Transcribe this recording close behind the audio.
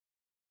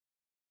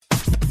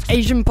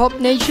Asian Pop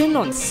Nation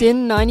on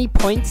Sin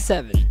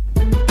 90.7.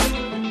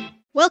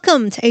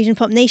 Welcome to Asian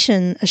Pop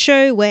Nation, a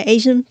show where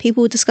Asian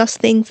people discuss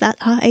things that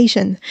are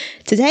Asian.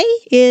 Today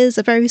is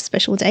a very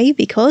special day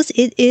because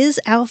it is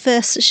our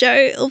first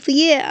show of the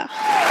year.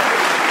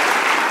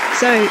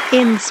 So,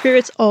 in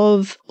spirit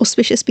of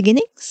auspicious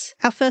beginnings,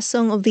 our first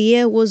song of the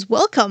year was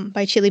Welcome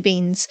by Chili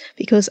Beans,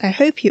 because I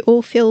hope you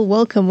all feel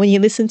welcome when you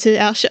listen to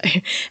our show.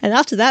 And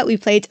after that, we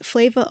played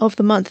Flavor of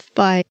the Month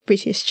by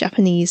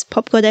British-Japanese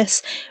pop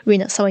goddess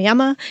Rina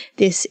Sawayama.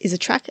 This is a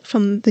track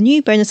from the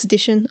new bonus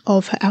edition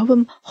of her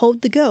album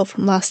Hold the Girl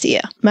from last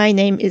year. My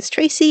name is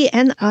Tracy,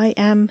 and I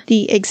am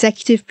the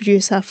executive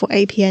producer for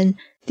APN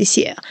this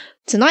year.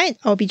 Tonight,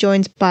 I'll be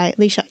joined by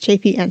Leisha,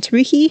 JP, and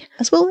Taruki,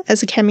 as well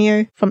as a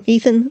cameo from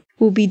Ethan.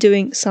 We'll be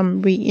doing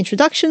some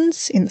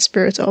reintroductions in the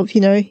spirit of,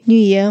 new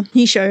year,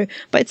 new show,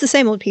 but it's the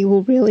same old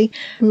people, really.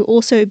 We'll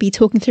also be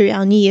talking through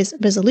our New Year's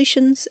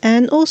resolutions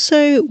and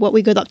also what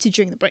we got up to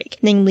during the break.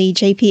 Namely,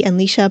 JP and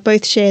Leisha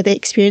both share their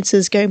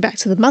experiences going back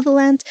to the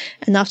motherland,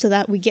 and after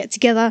that, we get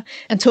together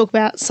and talk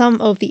about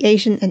some of the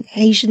Asian and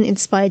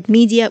Asian-inspired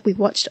media we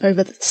watched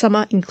over the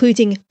summer,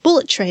 including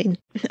Bullet Train,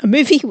 a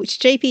movie which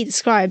JP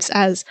describes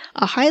as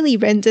a highly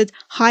rendered,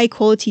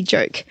 high-quality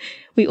joke.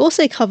 We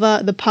also cover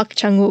the Park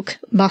Chan-wook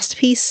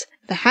masterpiece,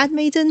 The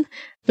Handmaiden,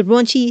 the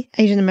raunchy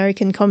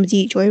Asian-American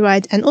comedy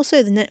Joyride, and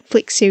also the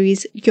Netflix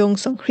series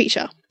Gyeongsong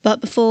Creature.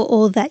 But before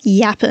all that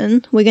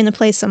yapping, we're going to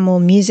play some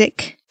more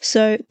music.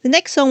 So the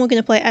next song we're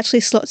going to play actually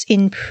slots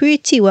in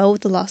pretty well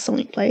with the last song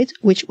we played,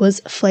 which was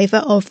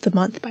Flavor of the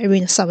Month by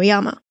Rina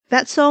Sawayama.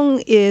 That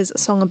song is a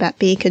song about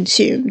being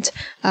consumed,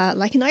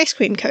 like an ice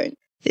cream cone.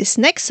 This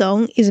next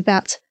song is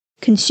about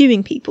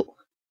consuming people,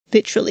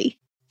 literally.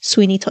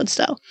 Sweeney Todd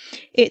style.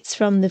 It's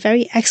from the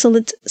very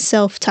excellent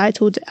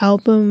self-titled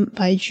album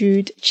by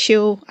Jude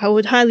Chill. I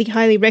would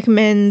highly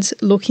recommend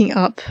looking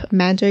up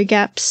Mando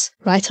Gap's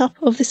write-up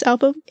of this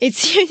album.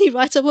 It's the only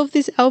write-up of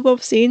this album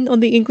I've seen on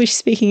the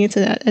English-speaking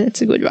internet, and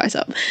it's a good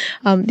write-up.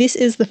 This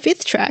is the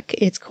fifth track.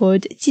 It's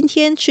called 今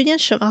天吃点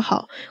什么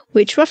好,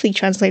 which roughly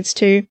translates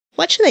to,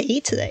 what should I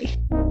eat today?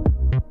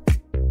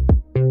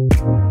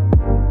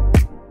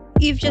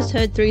 You've just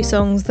heard three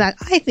songs that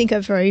I think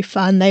are very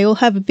fun. They all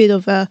have a bit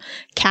of a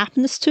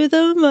capness to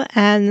them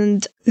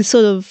and this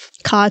sort of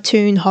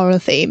cartoon horror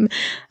theme.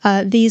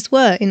 These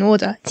were in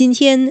order. 今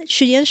天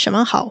吃点什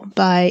么好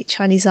by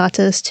Chinese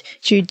artist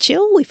Jude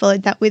Chill. We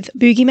followed that with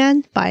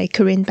Boogeyman by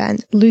Korean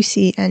band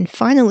Lucy. And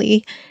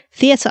finally,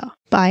 Theatre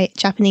by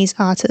Japanese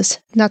artist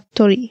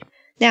Natori.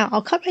 Now,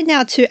 I'll cut right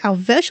now to our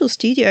virtual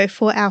studio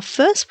for our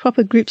first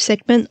proper group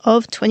segment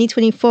of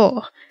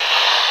 2024.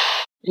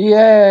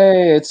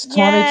 Yay! It's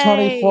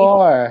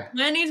 2024.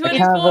 2024. I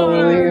can't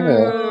believe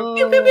it.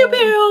 Pew, pew, pew,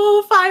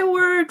 pew.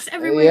 Fireworks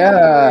everywhere.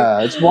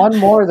 Yeah, it's one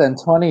more than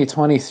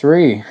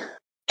 2023.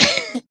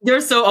 You're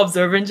so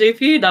observant,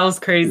 JP. That was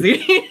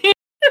crazy.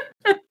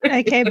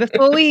 Okay,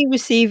 before we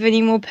receive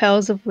any more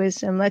pearls of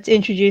wisdom, let's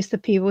introduce the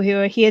people who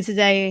are here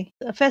today.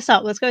 First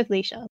up, let's go with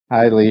Leisha.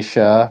 Hi,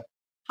 Leisha.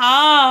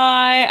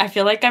 Hi. I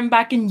feel like I'm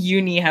back in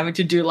uni having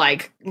to do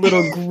like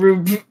little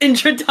group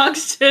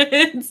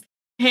introductions.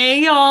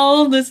 Hey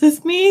y'all, this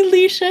is me,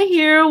 Leisha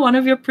here, one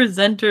of your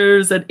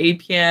presenters at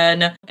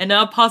APN, and now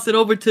I'll pass it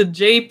over to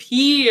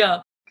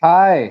JP.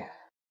 Hi.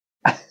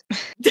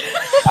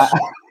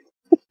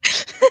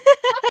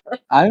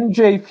 I'm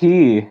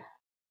JP.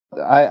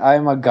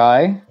 I'm a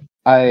guy.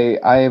 I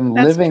am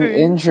That's living true.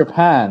 in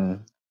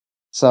Japan,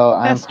 so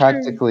I'm That's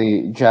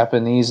practically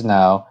Japanese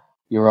now.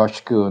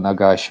 Yoroshiku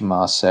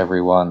nagashimasu,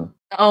 everyone.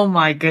 Oh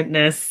my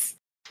goodness.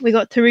 We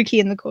got Taruki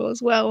in the call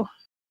as well.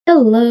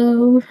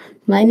 Hello,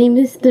 my name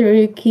is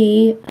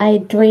Taruki. I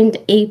joined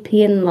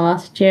APN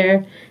last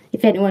year,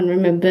 if anyone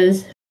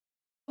remembers.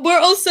 We're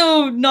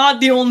also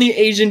not the only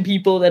Asian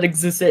people that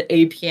exist at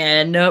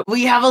APN.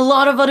 We have a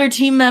lot of other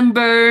team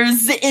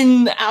members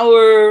in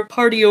our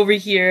party over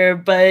here,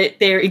 but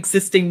they're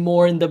existing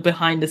more in the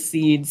behind the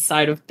scenes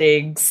side of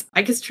things.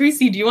 I guess,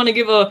 Tracy, do you want to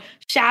give a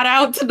shout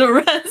out to the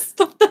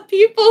rest of the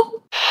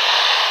people?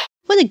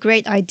 What a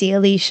great idea,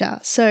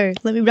 Leisha. So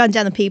let me run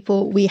down the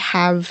people we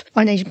have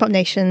on Asian Pop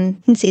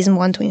Nation in Season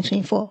 1,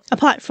 2024.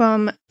 Apart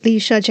from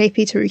Leisha, JP,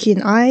 Taruki,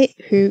 and I,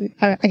 who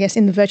are, I guess,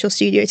 in the virtual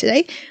studio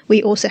today,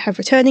 we also have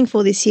returning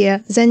for this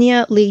year,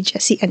 Xenia, Lee,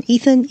 Jesse, and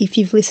Ethan. If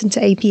you've listened to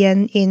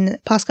APN in the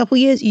past couple of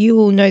years, you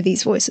will know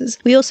these voices.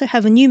 We also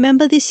have a new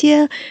member this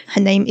year.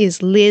 Her name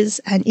is Liz,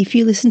 and if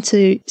you listen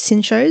to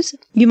Sin shows,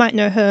 you might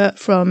know her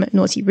from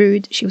Naughty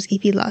Rude. She was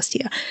EP last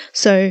year.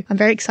 So I'm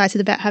very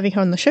excited about having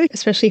her on the show,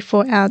 especially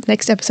for our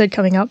next episode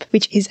coming up,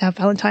 which is our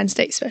Valentine's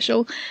Day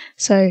special.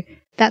 So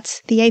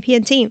that's the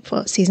APN team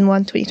for Season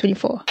 1,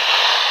 2024.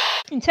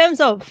 In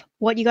terms of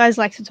what you guys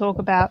like to talk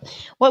about,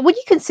 what would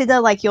you consider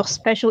like your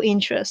special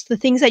interest? The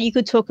things that you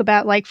could talk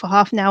about like for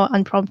half an hour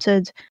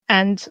unprompted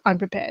and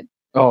unprepared?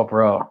 Oh,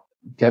 bro.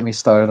 Get me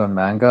started on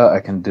manga. I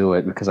can do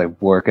it because I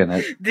work in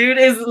it. Dude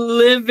is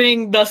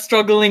living the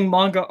struggling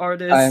manga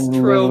artist I'm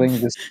trope. living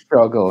the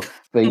struggle.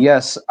 But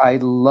yes, I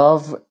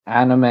love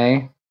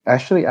anime.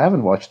 Actually, I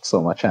haven't watched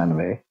so much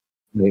anime.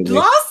 lately.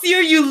 Last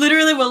year, you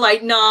literally were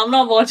like, "Nah, I'm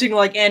not watching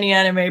like any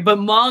anime, but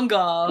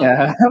manga."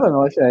 Yeah, I haven't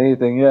watched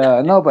anything.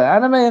 Yeah, no, but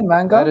anime and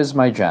manga, that is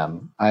my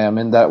jam. I am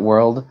in that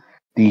world.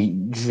 The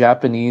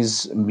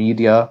Japanese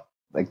media,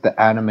 like the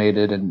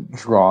animated and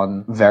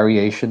drawn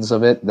variations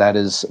of it, that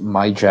is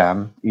my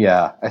jam.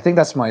 Yeah, I think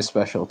that's my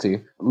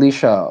specialty.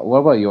 Lisha, what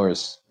about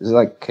yours? Is it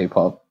like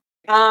K-pop?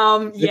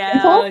 Is it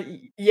K-pop?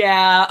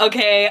 Yeah,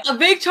 okay. A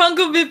big chunk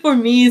of it for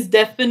me is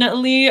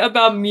definitely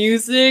about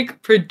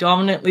music,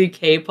 predominantly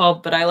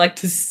K-pop, but I like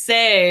to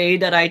say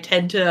that I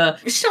tend to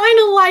shine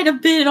a light a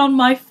bit on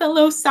my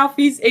fellow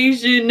Southeast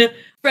Asian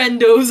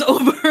friendos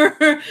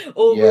over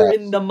Yes.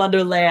 in the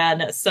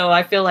motherland. So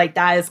I feel like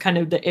that is kind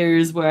of the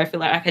areas where I feel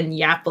like I can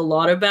yap a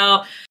lot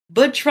about.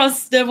 But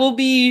trust, there will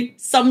be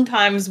some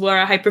times where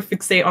I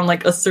hyperfixate on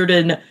like a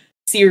certain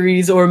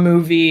series or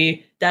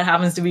movie that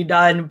happens to be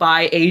done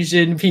by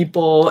Asian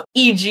people,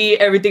 e.g.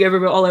 Everything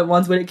Everywhere All at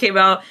Once when it came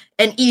out,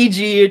 and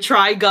e.g.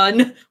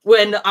 Trigun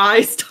when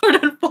I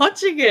started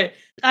watching it.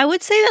 I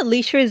would say that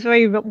Lisha is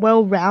very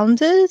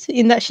well-rounded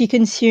in that she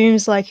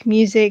consumes like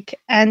music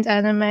and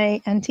anime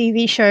and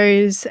TV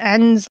shows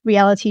and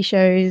reality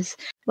shows.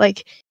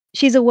 Like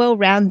she's a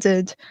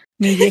well-rounded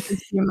media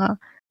consumer.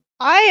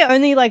 I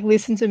only like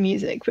listen to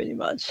music pretty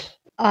much.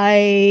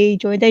 I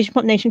joined Asian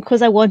Pop Nation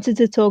because I wanted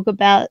to talk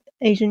about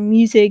Asian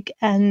music,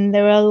 and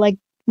there are like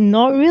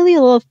not really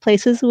a lot of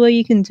places where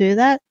you can do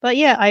that. But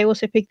yeah, I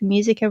also pick the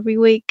music every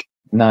week.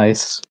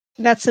 Nice.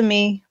 That's a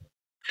me.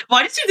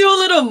 Why did you do a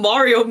little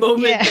Mario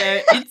moment Yeah.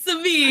 there? It's a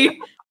me,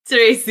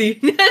 Tracy,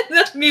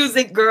 the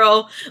music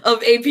girl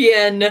of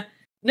APN.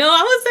 No,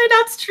 I would say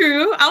that's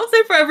true. I would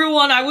say for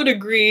everyone, I would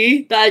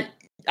agree that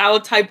our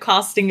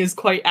typecasting is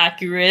quite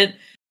accurate.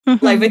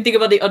 Like, if I think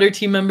about the other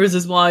team members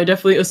as well, I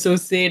definitely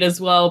associate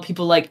as well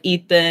people like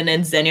Ethan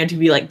and Xenia to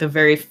be like the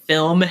very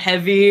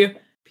film-heavy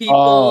people.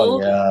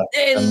 Oh, yeah.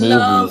 They The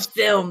love movies.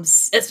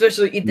 films,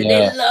 especially Ethan.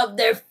 Yeah. They love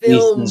their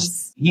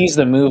films. He's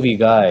the movie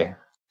guy,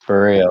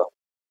 for real.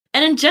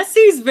 And then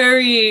Jessie's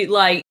very,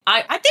 like,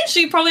 I think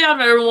she probably out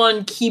of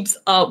everyone keeps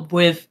up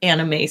with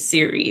anime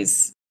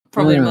series.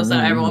 Probably the most out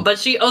of everyone. But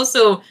she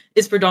also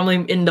is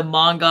predominantly in the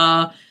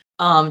manga,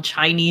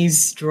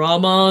 Chinese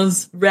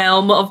dramas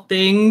realm of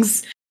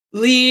things.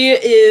 Lee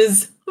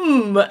is,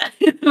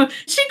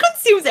 she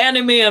consumes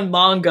anime and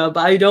manga,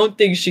 but I don't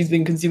think she's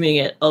been consuming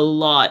it a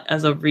lot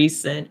as of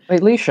recent. Wait,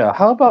 Lisha,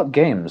 how about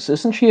games?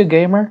 Isn't she a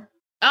gamer?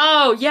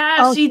 Oh, yeah,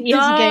 Oh, she she is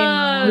a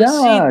gamer.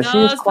 does. Yeah, She she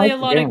is does quite play a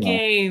the lot of gamer.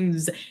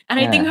 games. And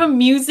I think Yeah. her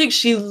music,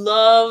 she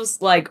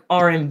loves like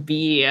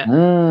R&B.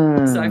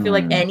 So I feel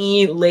like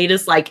any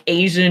latest like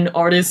Asian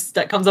artist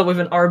that comes up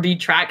with an R&B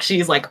track,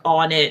 she's like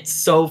on it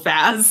so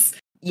fast.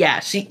 Yeah,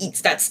 she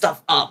eats that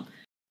stuff up.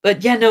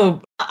 But yeah,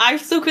 no, I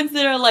still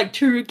consider like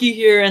Taruki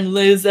here and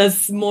Liz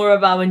as more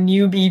of our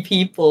newbie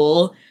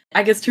people.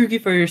 I guess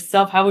Taruki, for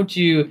yourself, how would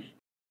you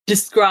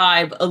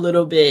describe a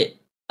little bit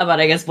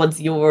about, I guess,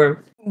 what's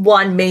your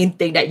one main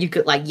thing that you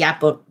could like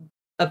yap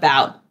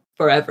about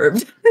forever?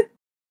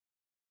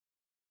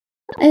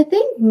 I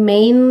think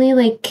mainly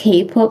like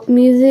K-pop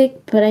music,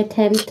 but I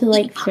tend to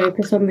like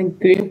focus on the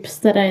groups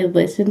that I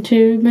listen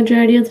to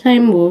majority of the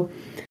time, or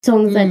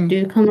songs that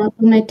do come up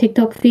on my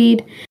TikTok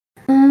feed.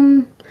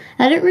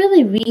 I don't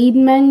really read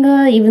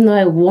manga, even though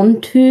I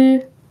want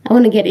to. I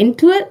want to get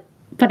into it,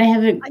 but I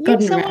haven't Are you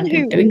gotten someone around to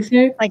who doing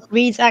so. like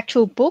reads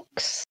actual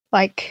books,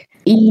 like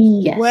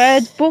Yes.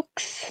 word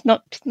books,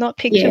 not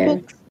picture Yeah.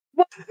 books?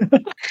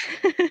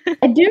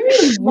 I do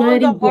read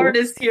wordy Manga books.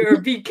 artists here,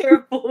 be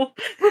careful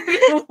with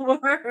your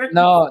words.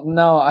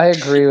 No, I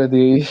agree with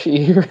you.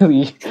 You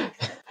really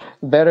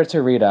better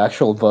to read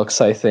actual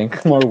books, I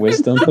think. More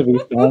wisdom to be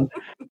found.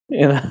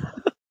 You know?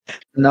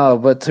 No,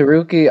 but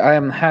Taruki, I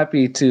am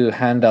happy to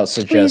hand out Please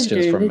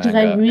suggestions do, for because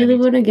manga. I really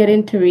want to get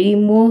into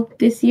reading more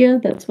this year.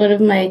 That's one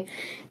of my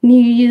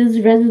New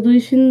Year's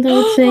resolutions, I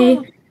would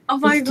say. Oh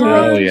my is to,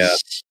 like, Oh, yeah.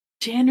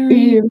 January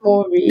do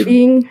more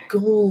reading.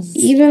 goals.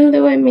 Even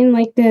though I'm in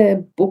like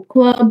the book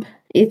club,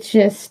 it's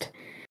just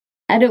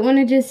I don't want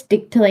to just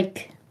stick to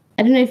like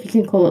I don't know if you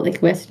can call it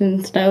like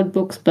Western styled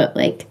books, but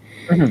like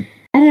Mhm.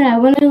 I don't know. I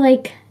want to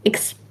like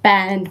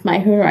expand my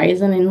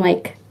horizon in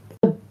like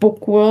the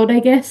book world, I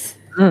guess.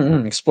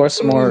 Explore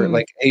some more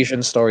like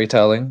Asian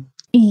storytelling.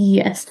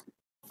 Yes.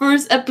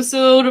 First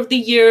episode of the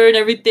year and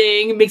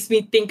everything makes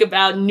me think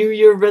about New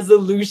Year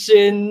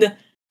resolution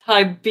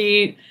type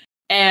beat.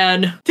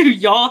 And do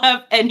y'all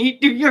have any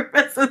New Year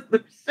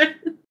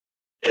resolution?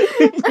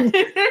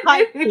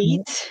 Type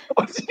beat.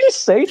 What did you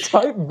say?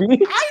 Type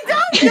beat? I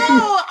don't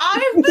know.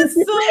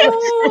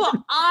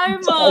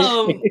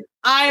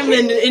 I'm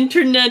an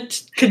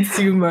internet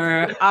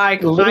consumer. I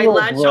Literal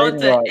latch on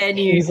brain to rot.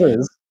 any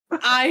Jesus.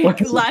 I What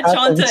has latch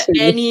happened onto to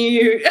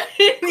you?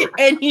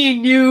 any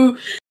new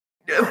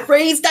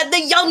phrase that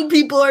the young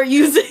people are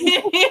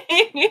using.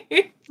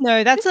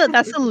 No, that's a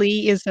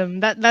Lee-ism.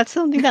 That's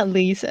something that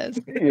Lee says.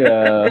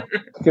 Yeah.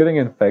 Getting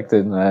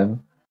infected, man.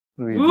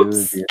 What do we do with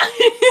Oops. you?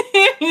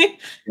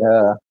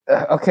 Yeah.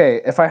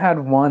 Okay, if I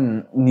had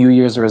one New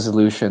Year's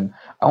resolution,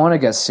 I want to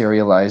get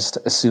serialized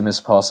as soon as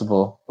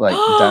possible. Like,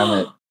 damn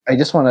it. I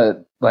just want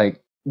to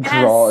like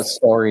draw a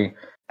story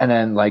and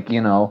then like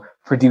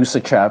produce a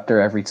chapter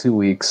every 2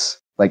 weeks.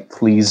 Like,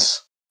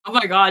 please. Oh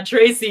my god,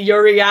 Tracy,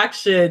 your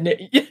reaction.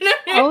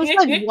 I was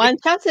like, one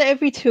chapter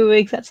every 2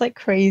 weeks. That's like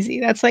crazy.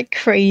 That's like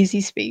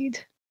crazy speed.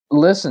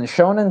 Listen,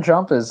 Shonen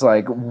Jump is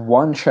like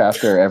one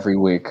chapter every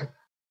week.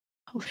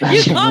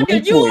 You are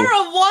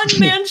a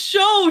one-man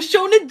show.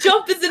 Shonen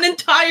Jump is an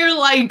entire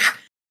like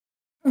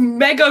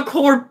mega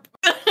corporation.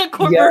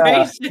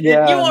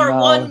 Yeah, you are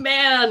one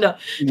man.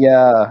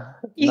 Yeah.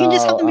 You can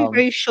just have them be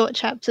very short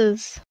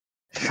chapters.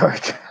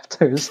 Short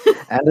chapters.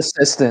 And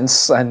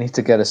assistance. I need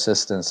to get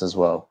assistance as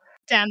well.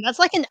 Damn, that's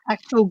like an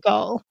actual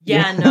goal.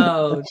 Yeah,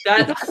 no.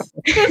 That's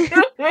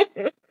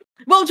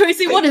Well,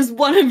 Tracy, what is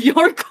one of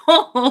your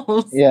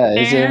goals? Yeah,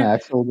 is it an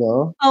actual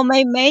goal? Oh,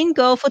 my main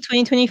goal for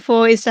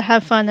 2024 is to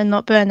have fun and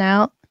not burn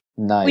out.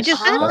 Nice. Which is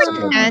kind of like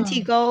an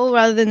anti-goal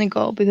rather than a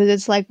goal, because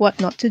it's like what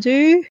not to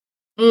do.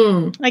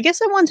 I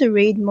guess I want to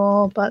read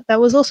more, but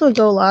that was also a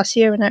goal last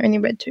year and I only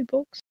read 2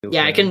 books.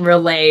 Yeah, I can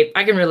relate.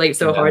 I can relate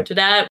so hard to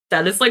that.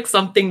 That is like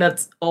something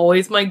that's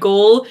always my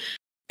goal.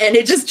 And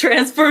it just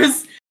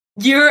transfers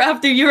year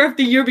after year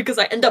after year because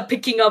I end up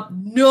picking up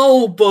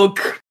no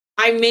book.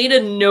 I made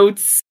a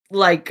notes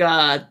like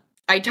I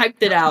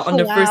typed it out on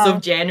the 1st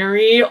of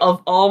January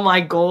of all my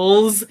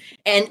goals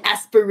and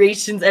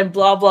aspirations and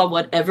blah blah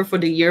whatever for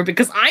the year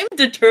because I'm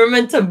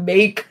determined to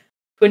make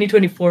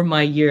 2024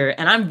 my year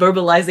and I'm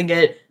verbalizing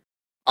it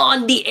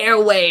on the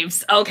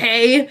airwaves,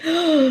 okay?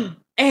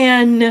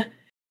 And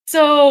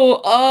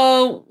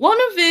so one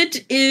of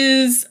it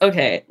is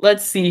okay,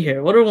 let's see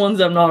here. What are ones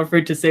I'm not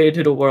afraid to say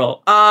to the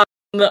world?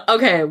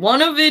 Okay,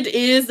 one of it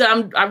is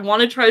I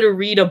want to try to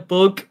read a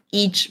book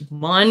each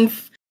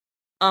month.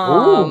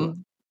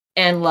 And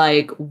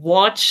like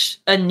watch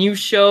a new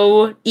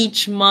show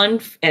each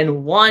month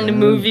and one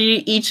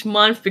movie each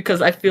month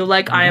because I feel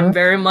like I am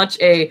very much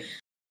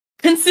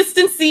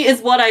consistency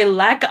is what I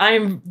lack.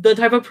 I'm the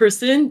type of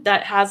person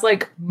that has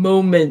like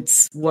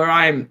moments where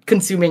I'm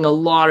consuming a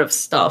lot of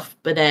stuff,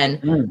 but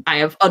then I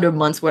have other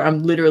months where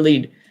I'm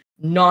literally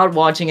not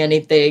watching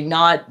anything,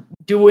 not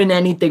doing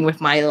anything with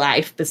my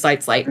life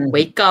besides like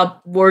wake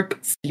up, work,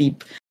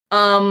 sleep.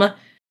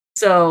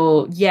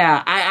 So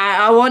yeah,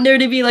 I want there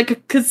to be like a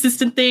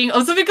consistent thing.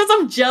 Also because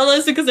I'm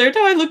jealous because every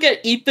time I look at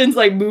Ethan's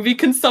like movie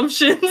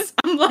consumptions,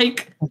 I'm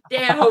like,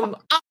 damn,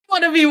 I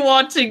want to be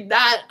watching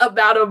that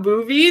amount of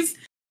movies.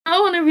 I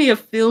want to be a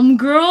film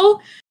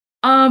girl.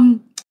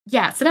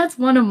 Yeah, so that's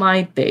one of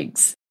my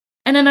things.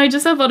 And then I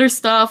just have other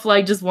stuff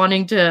like just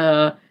wanting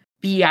to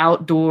be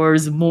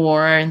outdoors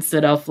more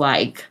instead of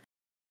like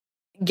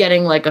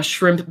getting like a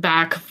shrimp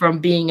back from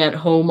being at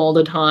home all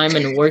the time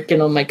and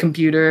working on my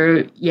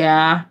computer.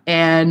 Yeah.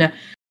 And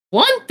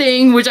one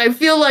thing which I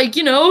feel like,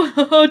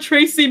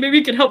 Tracy, maybe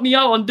you can help me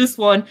out on this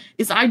one,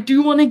 is I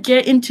do want to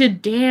get into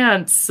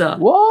dance.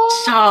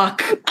 What?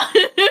 Shock.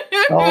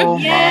 Oh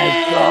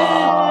my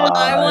god.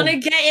 I want to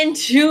get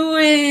into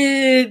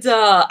it. Because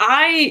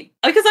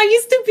I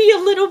used to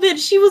be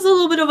she was a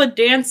little bit of a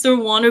dancer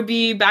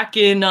wannabe back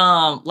in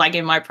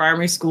in my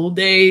primary school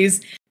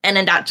days. And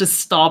then that just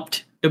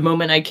stopped the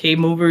moment I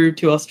came over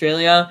to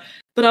Australia.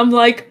 But I'm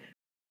like,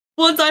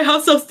 once I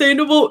have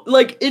stable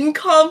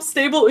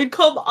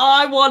income,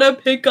 I want to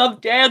pick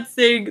up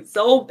dancing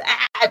so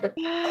bad.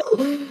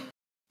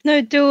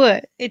 No, do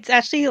it. It's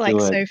actually like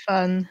so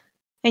fun.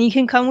 And you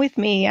can come with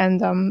me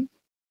and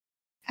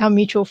our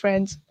mutual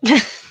friends.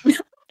 Who's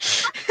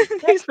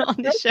not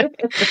on the show?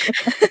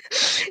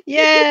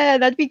 Yeah,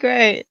 that'd be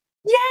great.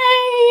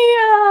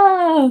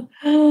 Yay!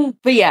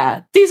 But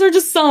yeah, these are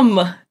just some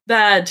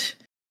that...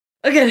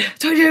 Okay,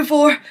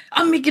 2024,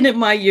 I'm making it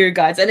my year,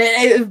 guys. And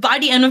if by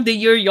the end of the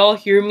year, y'all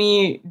hear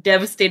me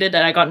devastated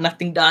that I got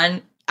nothing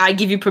done, I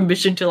give you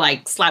permission to,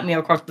 like, slap me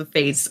across the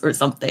face or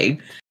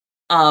something.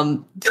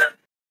 You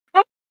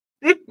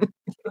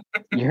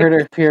heard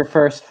it here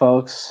first,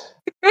 folks.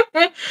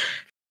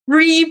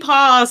 Free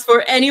pass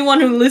for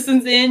anyone who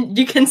listens in.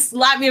 You can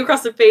slap me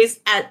across the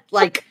face at,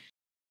 like,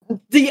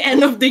 the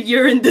end of the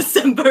year in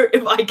December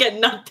if I get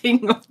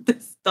nothing of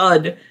this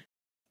done.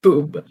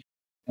 Boom.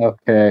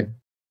 Okay.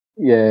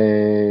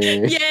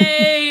 Yay.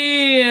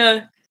 Yay!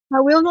 I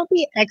will not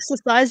be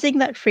exercising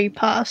that free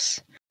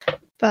pass,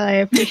 but I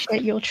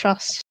appreciate your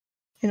trust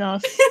in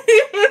us.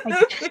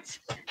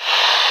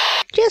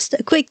 Just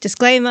a quick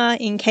disclaimer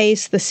in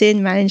case the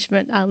Sin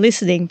management are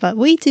listening, but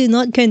we do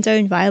not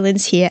condone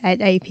violence here at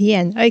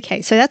APN.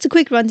 Okay, so that's a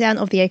quick rundown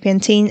of the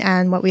APN team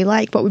and what we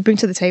like, what we bring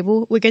to the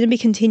table. We're going to be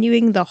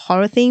continuing the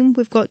horror theme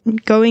we've got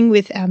going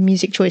with our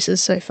music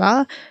choices so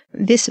far.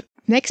 This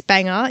next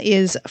banger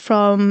is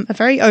from a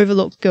very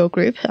overlooked girl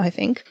group, I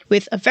think,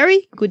 with a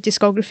very good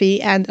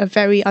discography and a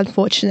very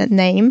unfortunate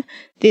name.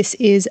 This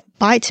is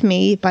Bite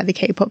Me by the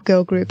K-pop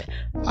girl group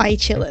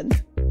iChillin'.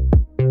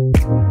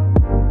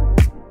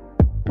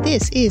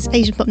 This is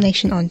Asian Pop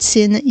Nation on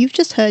Sin. You've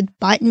just heard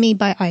Bite Me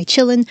by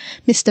iChillin',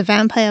 Mr.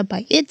 Vampire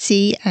by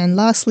ITZY, and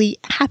lastly,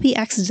 Happy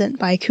Accident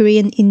by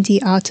Korean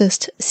indie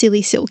artist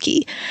Silly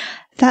Silky.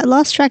 That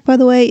last track, by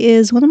the way,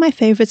 is one of my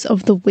favorites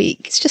of the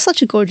week. It's just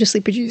such a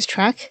gorgeously produced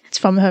track. It's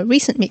from her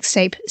recent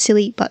mixtape,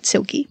 Silly But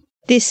Silky.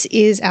 This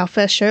is our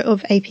first show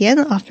of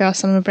APN after our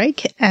summer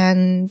break,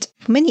 and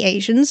for many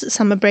Asians,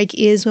 summer break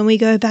is when we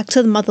go back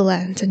to the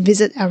motherland and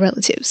visit our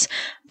relatives,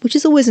 which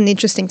is always an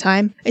interesting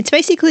time. It's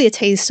basically a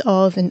taste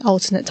of an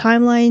alternate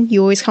timeline.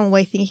 You always come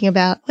away thinking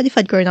about, what if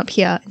I'd grown up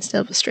here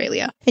instead of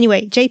Australia?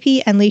 Anyway,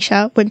 JP and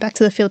Leisha went back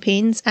to the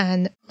Philippines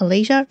and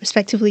Malaysia,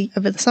 respectively,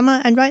 over the summer,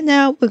 and right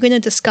now we're going to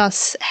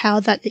discuss how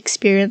that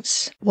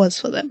experience was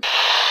for them.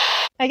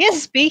 I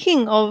guess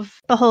speaking of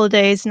the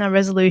holidays and our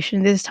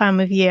resolution this time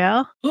of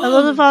year, a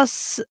lot of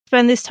us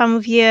spend this time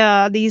of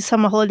year, these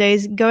summer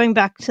holidays, going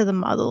back to the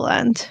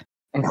motherland.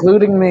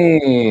 Including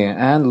me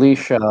and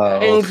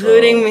Leisha.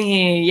 Including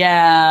me,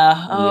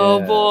 yeah. Oh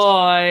Yes.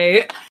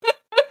 boy.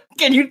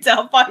 Can you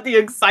tell by the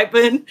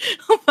excitement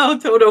of our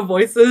total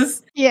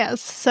voices?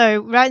 Yes, so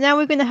right now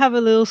we're going to have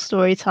a little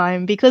story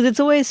time because it's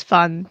always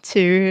fun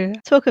to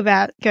talk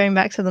about going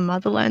back to the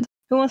motherland.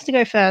 Who wants to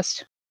go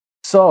first?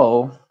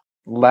 So,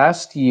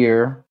 last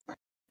year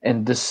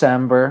in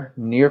December,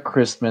 near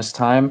Christmas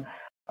time,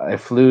 I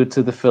flew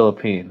to the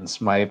Philippines.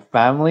 My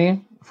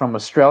family from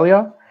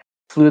Australia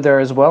flew there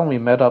as well, and we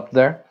met up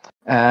there.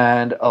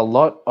 And a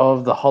lot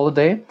of the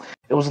holiday,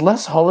 it was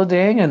less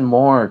holidaying and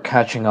more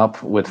catching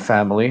up with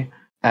family.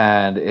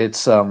 And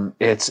it's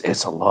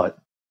a lot.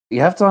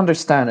 You have to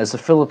understand, as a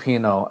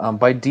Filipino,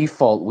 by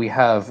default, we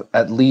have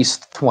at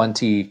least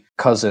 20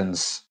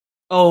 cousins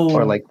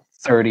or like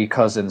 30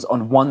 cousins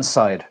on one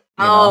side.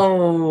 You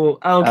know?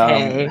 Oh,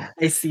 okay.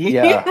 I see.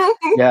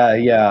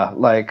 Yeah.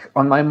 Like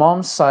on my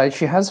mom's side,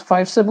 she has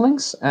 5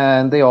 siblings,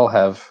 and they all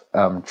have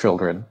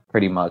children,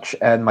 pretty much.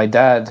 And my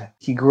dad,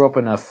 he grew up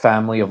in a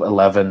family of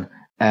 11,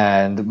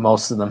 and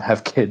most of them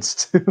have kids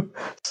too.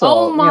 So,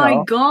 oh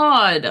my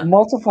god.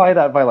 multiply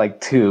that by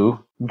like 2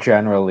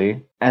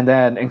 generally, and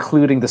then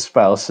including the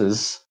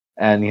spouses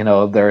and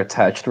their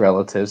attached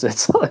relatives.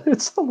 It's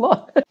a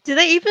lot. Do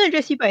they even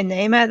address you by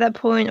name at that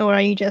point, or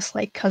are you just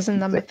like cousin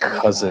number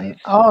 35? Cousin.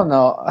 Oh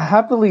no,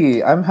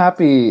 I'm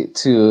happy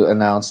to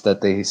announce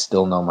that they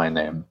still know my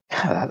name.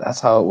 That's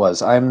how it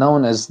was. I'm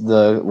known as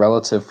the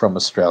relative from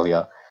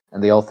Australia,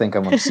 and they all think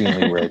I'm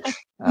obscenely rich.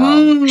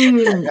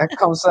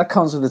 That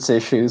comes with its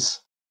issues.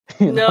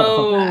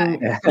 No.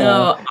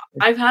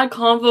 I've had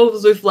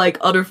convos with like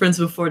other friends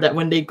before that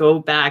when they go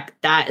back,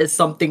 that is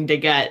something to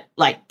get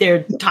like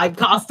they're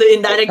typecasted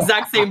in that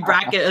exact same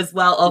bracket as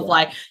well of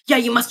like, yeah,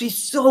 you must be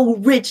so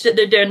rich that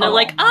they're there, and they're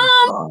like,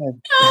 no,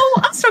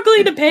 I'm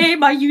struggling to pay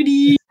my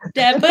uni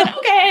debt, but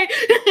okay.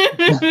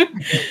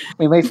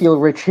 We may feel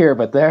rich here,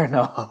 but there,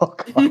 no.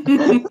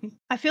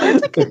 I feel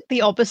it's like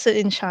the opposite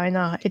in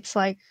China. It's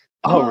like,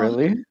 oh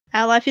really?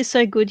 Our life is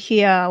so good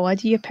here. Why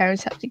do your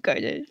parents have to go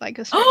to like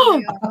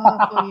Australia?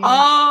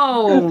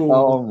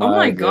 Oh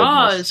my goodness.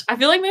 gosh. I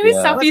feel like maybe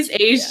Southeast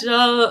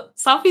Asia,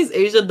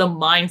 the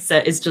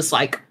mindset is just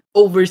like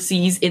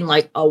overseas in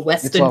like a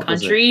Western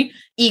country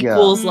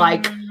equals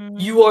like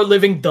you are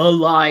living the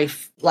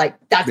life. Like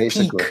that's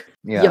basically peak.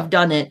 You've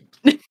done it.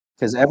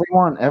 Because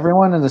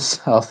everyone in the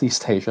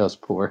Southeast Asia is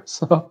poor,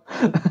 so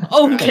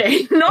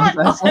okay, not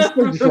that's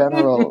the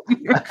general.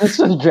 That's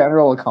the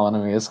general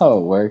economy. It's how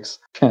it works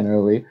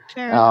generally.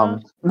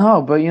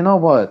 No, but you know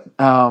what?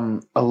 A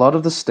lot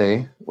of the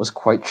stay was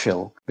quite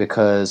chill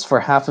because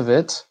for half of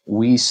it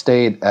we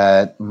stayed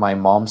at my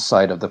mom's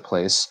side of the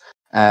place,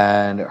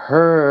 and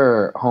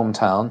her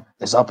hometown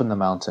is up in the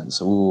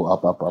mountains. Ooh,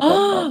 up.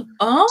 Oh.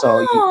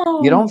 So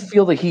you don't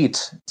feel the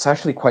heat. It's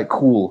actually quite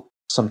cool.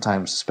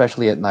 Sometimes,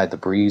 especially at night, the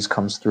breeze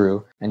comes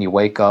through and you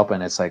wake up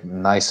and it's like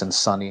nice and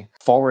sunny.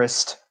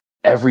 Forest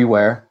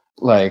everywhere.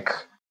 Like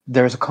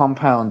there's a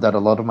compound that a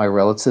lot of my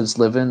relatives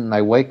live in, and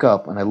I wake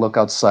up and I look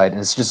outside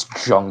and it's just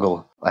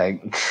jungle.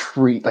 Like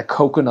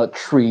coconut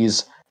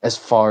trees as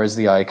far as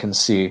the eye can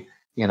see,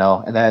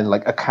 and then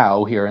like a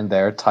cow here and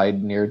there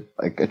tied near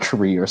like a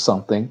tree or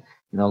something,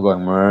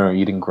 going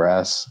eating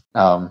grass.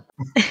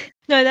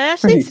 No, that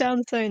actually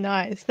sounds so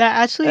nice. That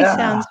actually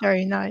sounds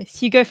very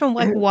nice. You go from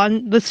like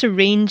the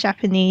serene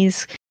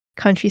Japanese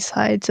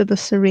countryside to the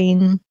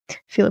serene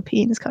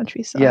Philippines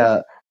countryside.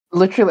 Yeah,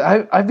 literally,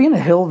 I've been a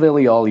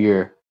hillbilly all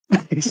year.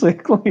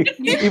 Basically,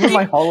 even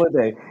my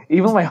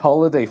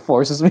holiday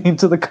forces me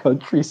into the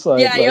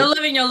countryside. Yeah, you're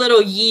living your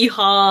little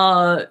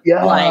yeehaw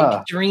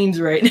like dreams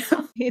right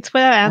now. It's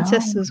where our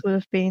ancestors would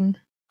have been.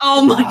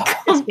 Oh my god,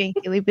 just being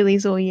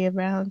hillbillies all year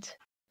round.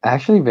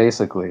 Actually,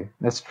 basically,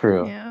 that's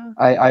true. Yeah.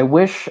 I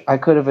wish I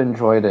could have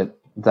enjoyed it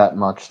that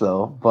much,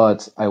 though,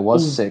 but I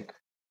was sick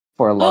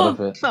for a lot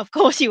of it. Of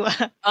course you were.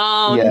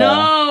 Oh,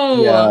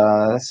 no!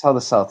 Yeah, that's how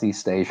the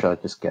Southeast Asia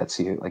just gets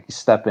you. Like, you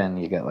step in,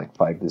 you get, like,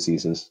 5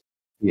 diseases.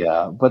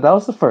 Yeah, but that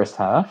was the first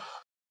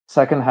half.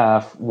 Second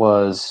half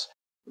was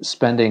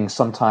spending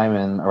some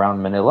time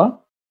around Manila.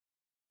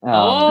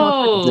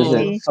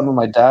 Visit some of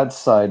my dad's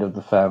side of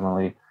the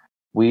family.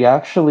 We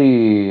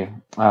actually,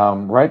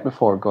 right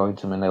before going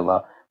to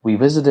Manila, we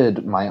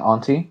visited my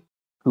auntie,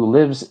 who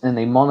lives in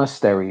a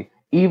monastery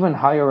even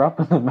higher up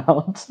in the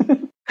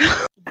mountain.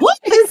 What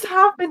is happening?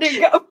 happening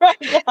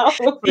right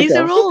now? These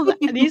are Okay.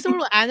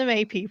 all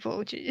anime people,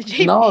 No,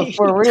 JP.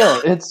 for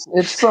real. It's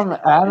some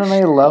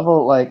anime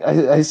level. Like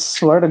I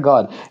swear to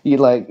God, you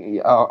like.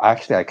 Oh,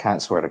 actually, I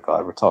can't swear to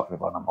God. We're talking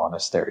about a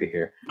monastery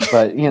here,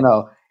 but you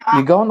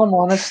go in the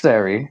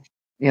monastery.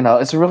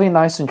 It's really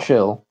nice and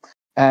chill,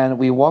 and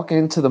we walk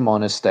into the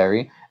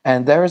monastery,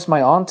 and there's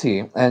my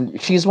auntie, and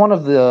she's one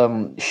of the.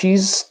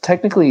 She's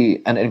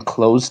technically an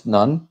enclosed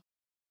nun,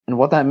 and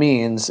what that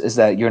means is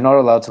that you're not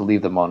allowed to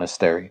leave the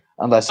monastery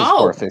unless it's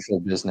for Oh. official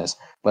business.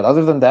 But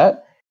other than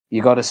that,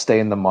 you got to stay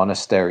in the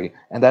monastery.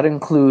 And that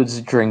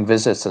includes during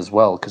visits as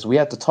well, because we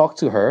had to talk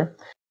to her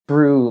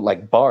through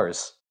like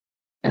bars.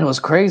 And it was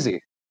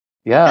crazy.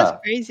 That's Yeah.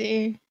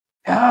 crazy.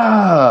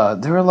 Yeah.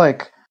 They were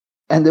like,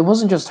 and it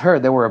wasn't just her,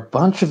 there were a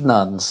bunch of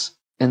nuns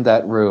in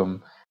that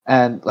room.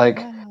 And like,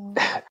 Wow.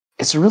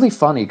 it's really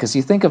funny because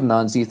you think of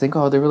nuns, you think,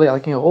 oh, they're really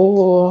like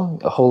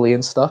holy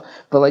and stuff.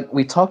 But like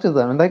we talk to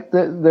them, and like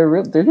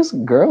they're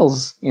just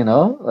girls,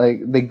 like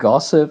they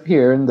gossip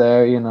here and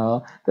there,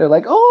 They're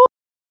like, oh,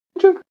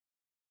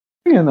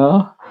 you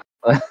know.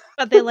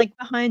 But they're like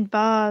behind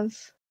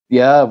bars.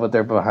 Yeah, but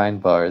they're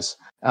behind bars.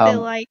 They're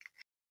like,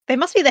 they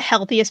must be the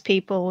healthiest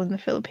people in the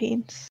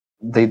Philippines.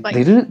 They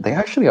like- they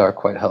actually are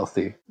quite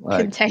healthy.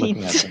 Like looking at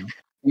Contained. them.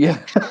 Yeah.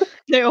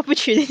 No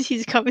opportunity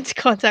to come into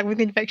contact with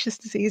infectious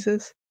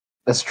diseases.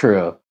 That's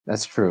true.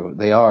 That's true.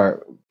 They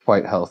are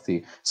quite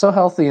healthy. So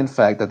healthy, in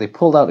fact, that they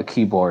pulled out a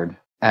keyboard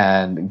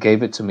and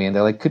gave it to me, and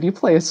they're like, "Could you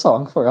play a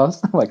song for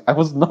us?" I'm like, "I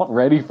was not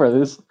ready for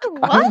this.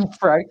 What?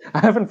 I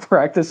haven't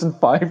practiced in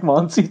 5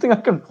 months. You think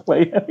I can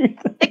play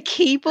anything?" A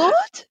keyboard?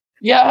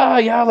 Yeah,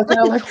 like an Like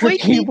a electric toy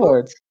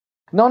keyboard? keyboard.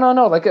 No,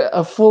 like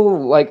a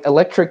full like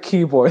electric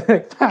keyboard.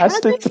 They How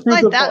passed do it you through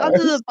slide the that bars.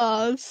 under the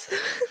bars?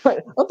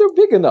 Oh, they're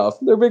big enough.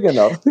 They're big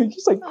enough. They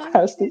just like Oh,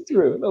 passed it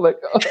through. They're like,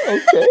 oh,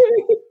 okay.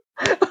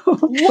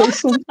 Play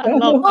some I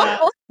love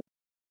piano.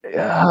 that.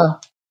 Yeah.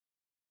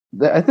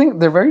 I think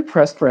they're very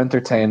pressed for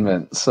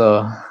entertainment.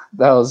 So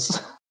that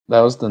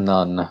was the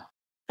nun.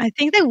 I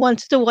think they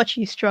wanted to watch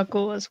you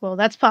struggle as well.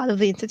 That's part of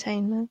the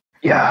entertainment.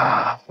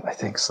 Yeah, I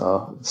think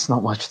so. It's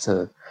not much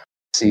to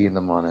see in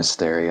the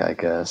monastery, I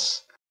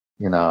guess.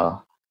 Yeah.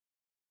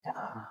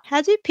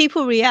 How do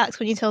people react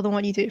when you tell them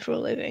what you do for a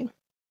living?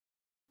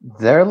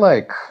 They're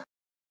like,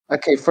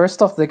 okay,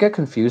 first off, they get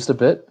confused a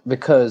bit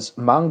because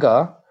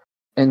manga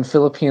in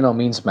Filipino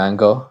means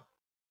mango.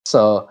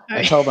 So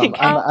I tell them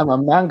I'm a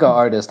manga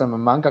artist. I'm a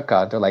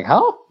mangaka. They're like,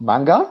 how?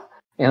 Manga?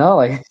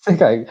 Like I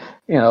think I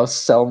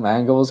sell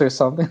mangoes or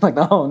something. Like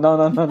no.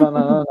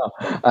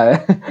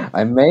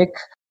 I make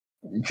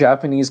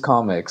Japanese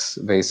comics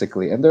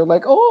basically, and they're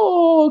like,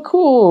 "Oh,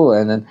 cool!"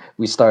 And then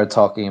we started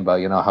talking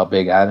about how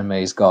big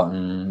anime's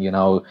gotten.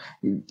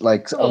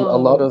 Like a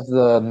lot of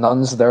the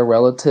nuns, their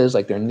relatives,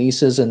 like their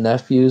nieces and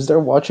nephews, they're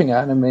watching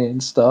anime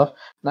and stuff.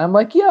 And I'm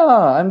like, "Yeah,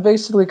 I'm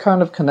basically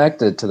kind of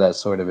connected to that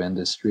sort of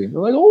industry." And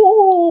they're like,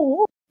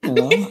 "Oh,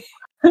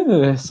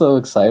 so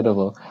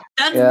excitable."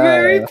 That's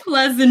very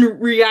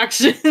pleasant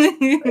reaction.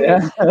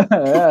 Yeah,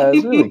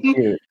 it's really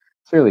cute.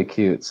 It's really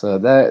cute. So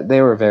that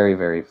they were very,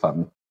 very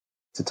fun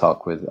to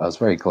talk with. I was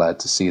very glad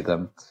to see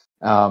them.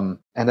 And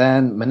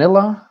then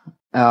Manila,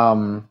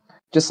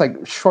 just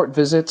like short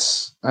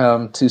visits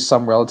to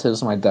some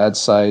relatives on my dad's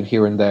side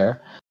here and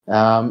there.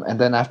 And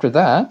then after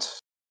that,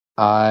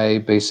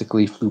 I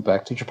basically flew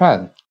back to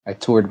Japan. I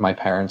toured my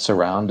parents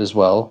around as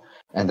well,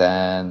 and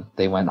then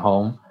they went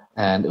home,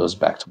 and it was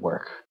back to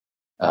work.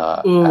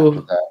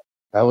 After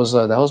that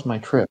was my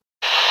trip.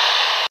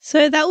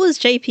 So that was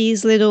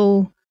JP's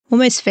little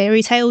almost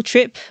fairy tale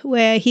trip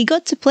where he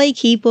got to play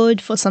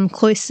keyboard for some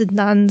cloistered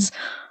nuns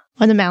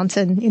on a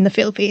mountain in the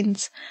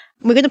Philippines.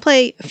 We're going to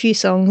play a few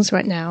songs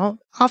right now.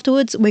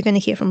 Afterwards, we're going to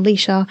hear from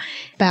Leisha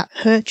about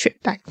her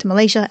trip back to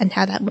Malaysia and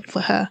how that went for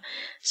her.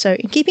 So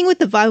in keeping with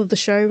the vibe of the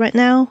show right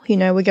now,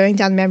 we're going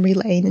down memory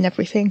lane and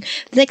everything.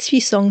 The next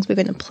few songs we're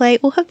going to play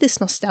all have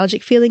this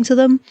nostalgic feeling to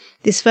them.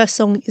 This first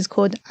song is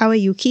called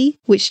Awayuki,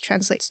 which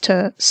translates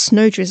to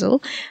snow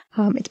drizzle.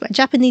 It's by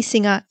Japanese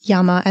singer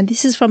Yama, and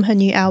this is from her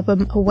new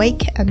album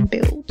Awake and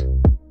Build.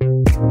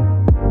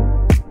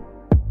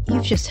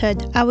 You've just heard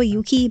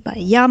Awayuki by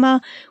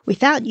Yama,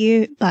 Without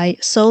You by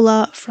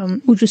Sola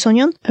from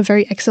Ujusonyeon, a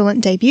very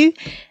excellent debut.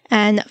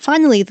 And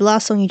finally, the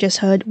last song you just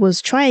heard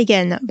was Try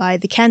Again by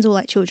the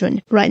Candlelight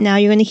Children. Right now,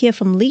 you're going to hear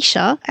from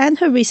Leisha and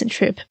her recent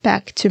trip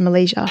back to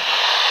Malaysia.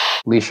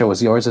 Leisha,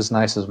 was yours as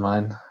nice as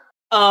mine?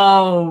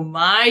 Oh,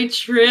 my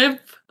trip.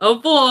 Oh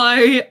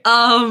boy.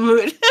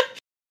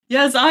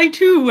 Yes, I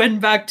too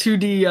went back to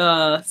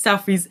the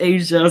Southeast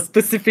Asia,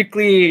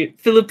 specifically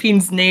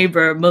Philippines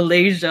neighbor,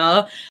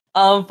 Malaysia,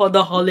 for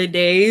the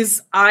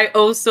holidays. I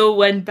also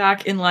went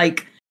back in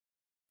like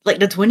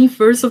the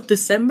 21st of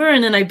December,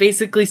 and then I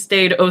basically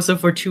stayed also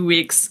for 2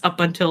 weeks up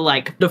until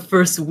like the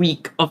first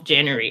week of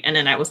January. And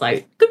then I was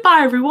like,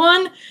 goodbye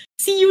everyone.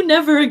 See you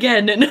never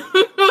again. And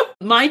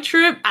my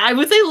trip, I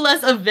would say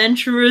less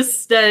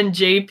adventurous than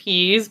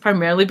JP's,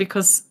 primarily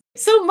because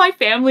my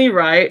family,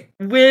 right,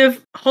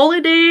 with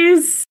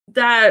holidays,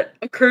 that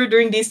occur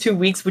during these 2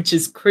 weeks, which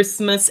is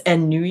Christmas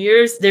and New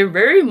Year's, they're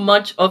very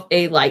much of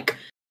a like,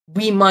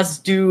 we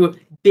must do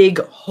big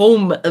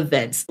home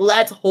events.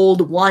 Let's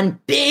hold one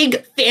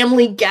big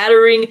family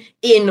gathering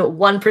in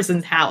one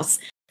person's house.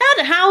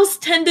 That house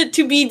tended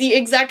to be the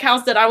exact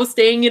house that I was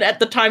staying in at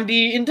the time,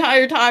 the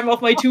entire time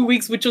of my 2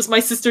 weeks, which was my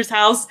sister's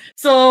house.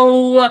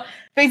 So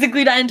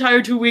basically that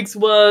entire 2 weeks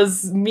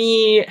was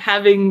me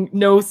having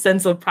no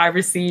sense of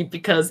privacy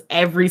because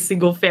every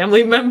single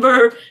family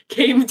member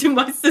came to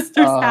my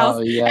sister's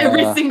house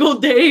every single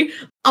day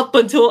up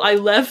until I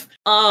left.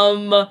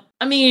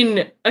 I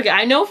mean, okay,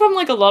 I know from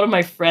like a lot of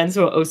my friends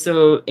who are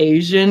also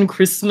Asian,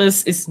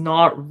 Christmas is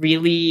not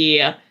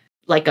really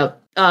like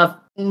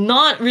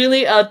not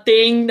really a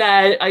thing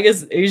that I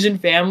guess Asian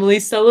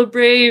families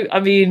celebrate. I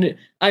mean,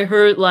 I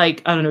heard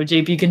like, I don't know,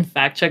 JP can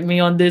fact check me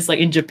on this. Like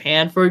in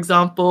Japan, for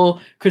example,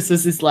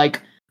 Christmas is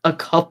like a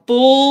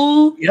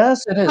couple.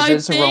 Yes, it is.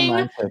 It's thing. a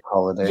romantic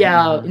holiday.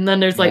 Yeah, and then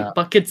there's like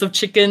buckets of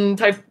chicken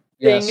type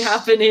thing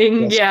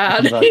happening.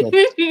 Yes,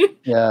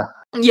 Yeah.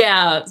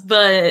 Yeah,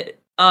 but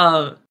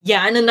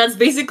yeah, and then that's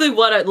basically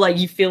what I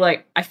feel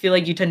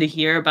like you tend to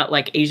hear about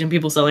like Asian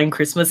people celebrating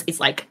Christmas. It's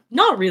like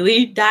not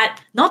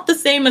the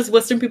same as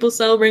Western people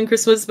celebrating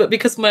Christmas, but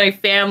because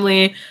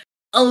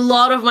a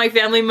lot of my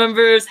family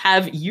members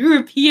have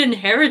European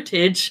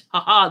heritage,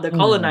 the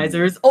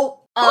colonizers.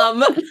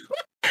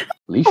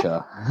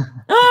 Alicia.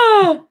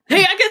 Oh,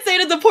 hey, I can say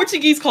that the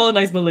Portuguese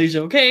colonized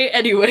Malaysia, okay?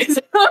 Anyways.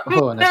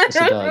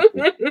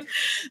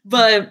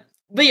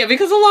 But yeah,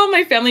 because a lot of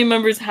my family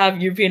members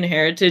have European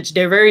heritage,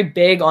 they're very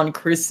big on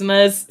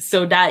Christmas.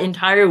 So that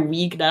entire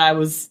week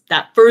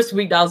that first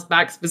week that I was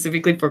back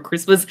specifically for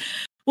Christmas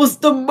was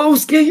the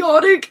most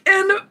chaotic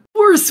and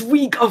worst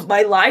week of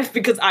my life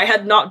because I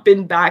had not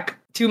been back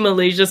to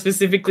Malaysia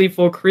specifically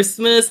for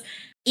Christmas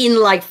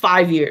in like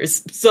 5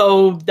 years.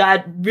 So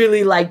that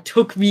really like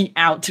took me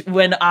out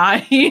when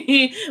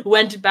I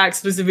went back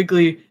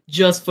specifically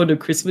just for the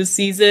Christmas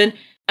season.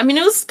 I mean,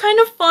 it was kind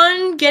of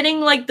fun getting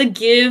like the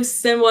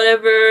gifts and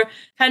whatever.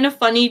 Kind of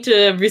funny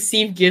to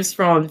receive gifts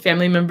from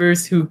family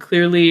members who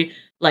clearly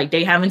like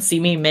they haven't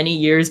seen me in many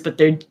years, but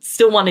they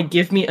still want to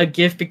give me a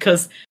gift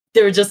because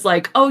they're just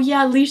like, oh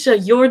yeah, Alicia,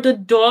 you're the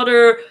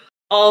daughter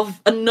of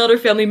another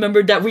family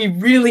member that we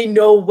really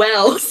know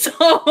well.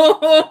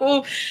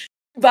 So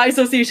by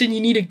association,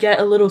 you need to get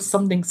a little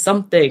something.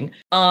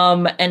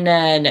 And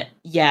then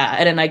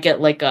I get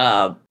like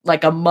a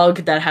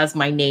mug that has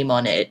my name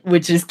on it,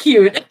 which is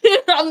cute.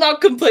 I'm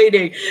not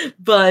complaining,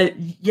 but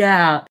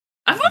yeah,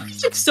 I find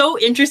it so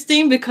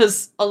interesting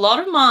because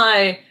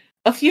a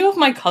few of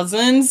my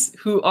cousins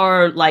who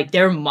are like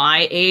they're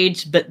my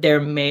age but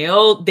they're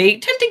male, they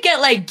tend to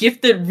get like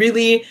gifted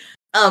really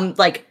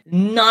like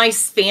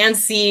nice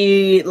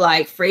fancy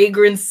like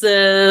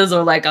fragrances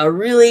or like a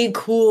really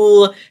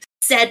cool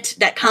set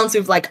that comes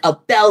with like a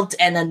belt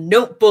and a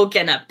notebook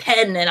and a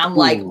pen, and I'm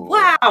like,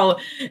 wow.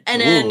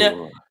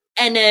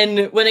 And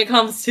then when it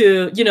comes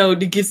to, you know,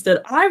 the gifts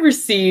that I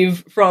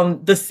receive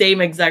from the same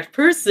exact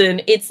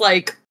person, it's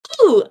like,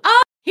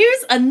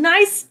 here's a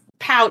nice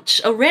pouch,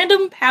 a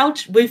random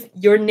pouch with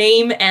your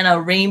name and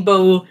a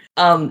rainbow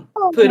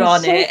put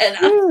on it.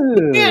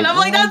 And I'm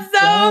like, that's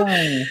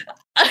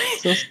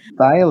so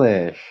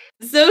stylish.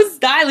 So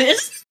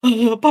stylish.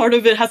 Part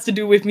of it has to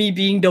do with me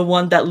being the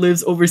one that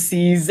lives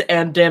overseas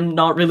and them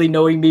not really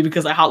knowing me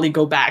because I hardly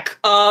go back.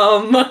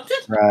 Right,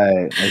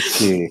 I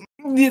see.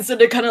 So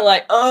they're kind of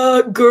like,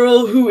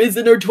 girl who is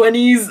in her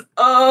 20s,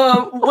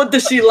 what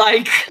does she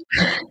like?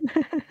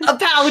 A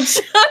pouch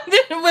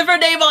with her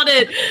name on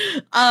it.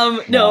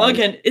 No,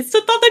 again, it's the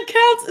thought that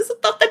counts. It's the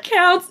thought that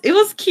counts. It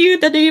was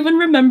cute that they even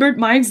remembered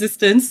my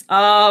existence.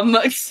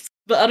 But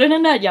other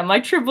than that, yeah, my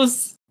trip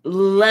was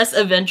less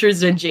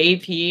adventures than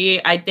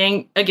JP. I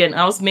think, again,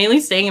 I was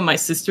mainly staying in my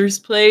sister's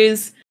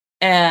place,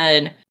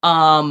 and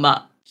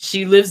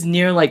she lives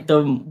near like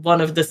one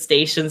of the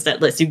stations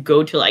that lets you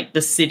go to like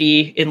the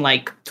city in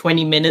like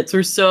 20 minutes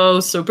or so.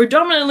 So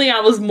predominantly I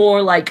was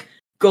more like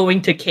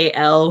going to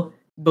KL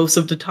most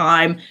of the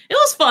time. It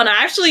was fun.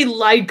 I actually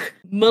like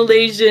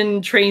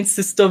Malaysian train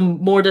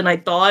system more than I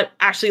thought.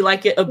 Actually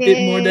like it a bit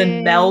more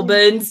than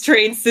Melbourne's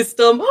train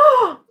system.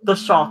 The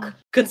shock.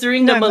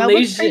 Considering the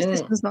Malaysian train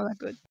system's not that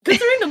good.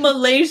 Considering the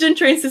Malaysian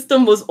train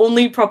system was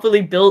only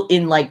properly built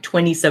in like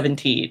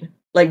 2017.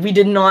 Like, we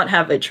did not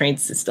have a train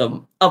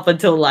system up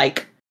until,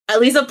 like, at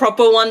least a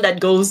proper one that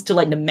goes to,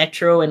 like, the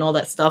metro and all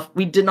that stuff.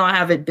 We did not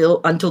have it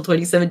built until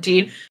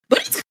 2017. But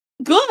it's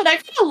good. I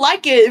kind of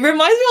like it. It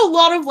reminds me a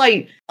lot of,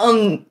 like,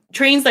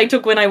 trains I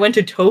took when I went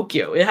to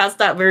Tokyo. It has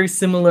that very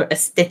similar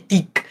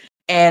aesthetic.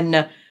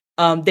 And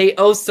they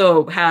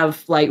also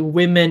have, like,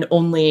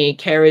 women-only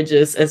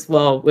carriages as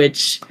well,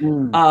 which,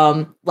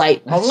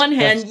 like, on one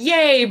hand,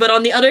 yay! But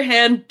on the other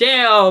hand,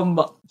 damn!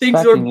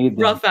 Things were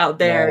rough out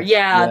there.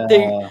 Yeah.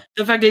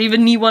 The fact that I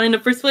even need one in the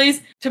first place,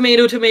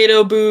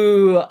 tomato,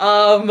 boo.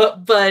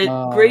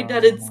 But great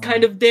that it's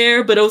kind of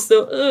there, but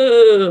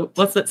also,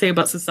 what's that say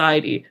about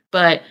society?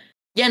 But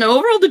yeah, no,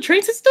 overall, the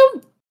train system,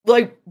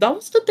 like, that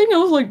was the thing I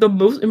was like the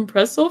most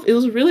impressed of. It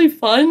was really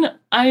fun.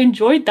 I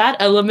enjoyed that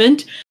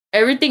element.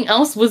 Everything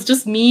else was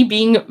just me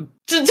being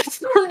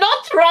just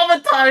not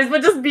traumatized,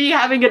 but just me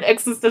having an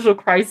existential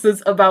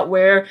crisis about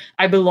where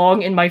I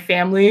belong in my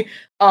family.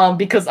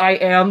 Because I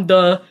am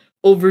the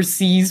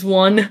overseas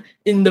one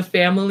in the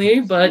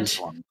family, but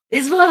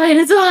it's fine.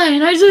 It's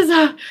fine.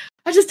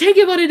 I just take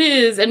it what it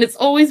is, and it's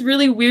always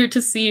really weird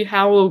to see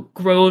how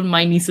grown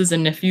my nieces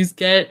and nephews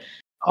get.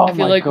 Oh I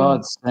feel my like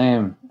god,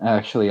 same.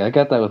 Actually, I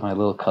get that with my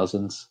little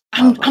cousins.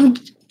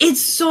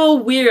 it's so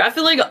weird. I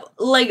feel like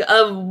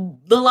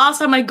the last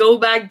time I go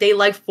back, they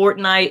like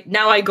Fortnite.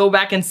 Now I go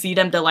back and see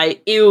them, they're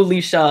like, ew,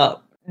 Lisha.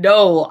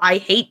 No, I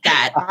hate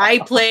that. I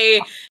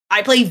play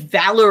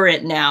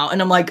Valorant now,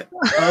 and I'm like,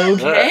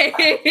 okay,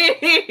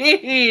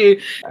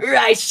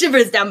 right,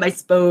 shivers down my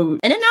spine.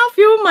 And then now a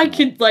few of my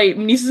kids, like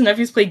nieces and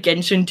nephews, play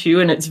Genshin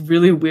too, and it's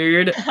really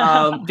weird.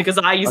 Because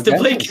I used to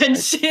play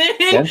Genshin.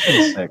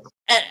 Genshin's sick.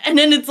 And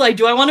then it's like,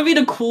 do I want to be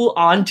the cool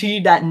auntie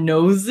that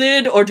knows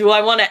it, or do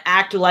I want to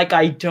act like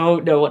I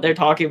don't know what they're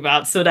talking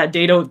about so that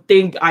they don't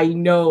think I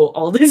know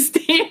all these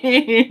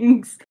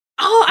things?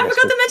 Oh, I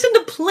forgot to mention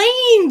the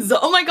planes.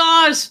 Oh my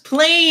gosh,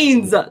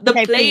 planes.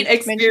 The plane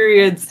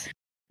experience.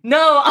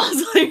 No, I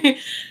was like,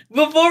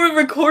 before we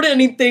recorded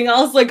anything, I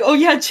was like, oh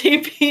yeah,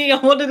 JP, I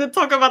wanted to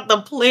talk about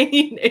the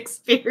plane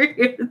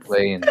experience.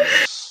 Planes.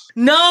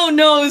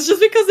 No, it's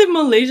just because in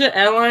Malaysia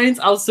Airlines,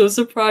 I was so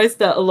surprised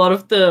that a lot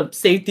of the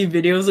safety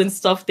videos and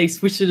stuff, they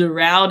switched it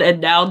around,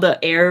 and now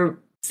the air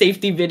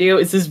safety video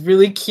is this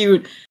really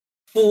cute,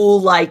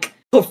 full, like,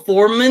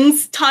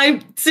 performance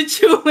type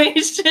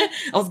situation.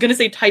 I was gonna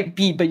say type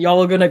beat, but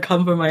y'all are gonna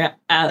come for my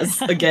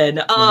ass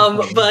again. No,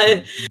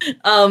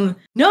 and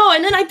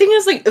then I think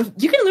it's like,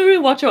 you can literally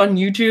watch it on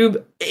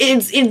YouTube.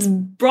 It's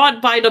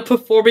brought by the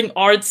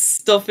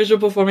official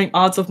performing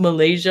arts of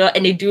Malaysia,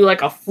 and they do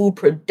like a full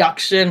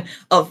production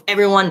of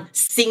everyone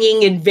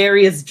singing in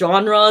various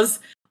genres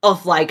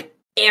of like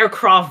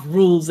aircraft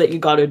rules that you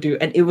gotta do,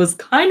 and it was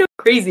kind of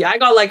crazy. I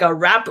got like a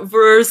rap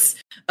verse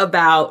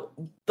about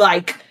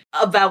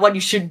what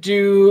you should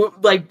do,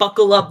 like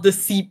buckle up the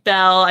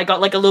seatbelt. I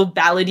got like a little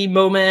ballady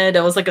moment.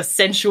 There was like a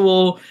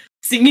sensual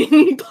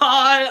singing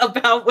part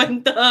about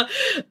when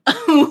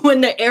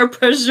the air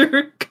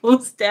pressure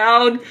goes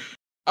down.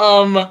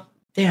 I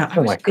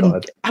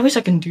wish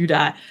I can do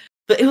that.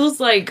 But it was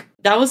like,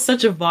 that was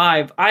such a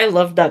vibe. I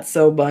love that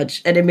so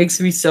much, and it makes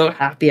me so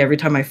happy every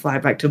time I fly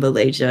back to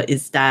Malaysia.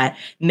 Is that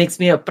it makes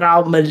me a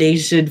proud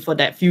Malaysian for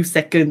that few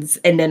seconds,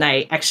 and then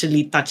I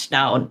actually touch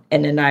down,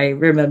 and then I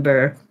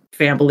remember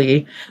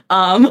family.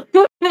 I love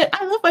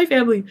my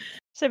family.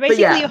 So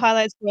basically, your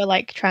highlights were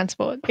like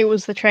transport. It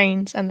was the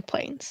trains and the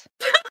planes.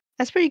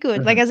 That's pretty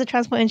good. Like, as a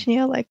transport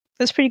engineer, like,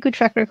 that's pretty good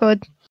track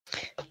record.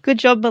 Good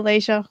job,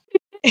 Malaysia.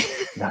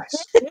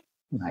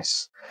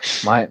 Nice.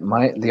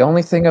 The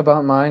only thing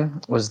about mine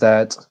was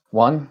that,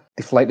 one,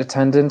 the flight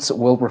attendants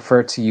will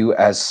refer to you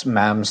as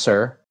ma'am,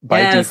 sir,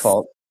 by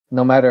default.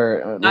 No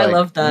matter, I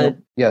love that.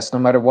 No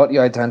matter what you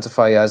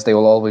identify as, they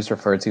will always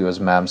refer to you as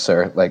ma'am,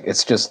 sir. Like,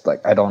 it's just like,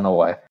 I don't know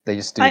why they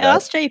just do that. I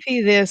asked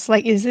JP this,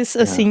 like, is this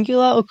a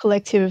singular or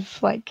collective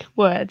like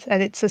word?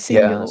 And it's a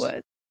singular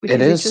word.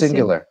 It is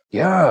singular.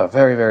 Yeah,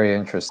 very, very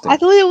interesting. I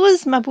thought it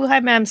was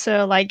mabuhay ma'am,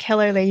 sir, like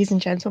hello, ladies and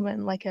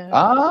gentlemen, like a.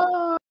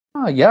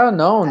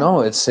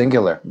 No, it's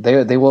singular.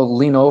 They will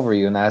lean over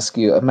you and ask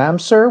you, ma'am,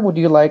 sir, would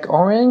you like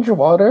orange,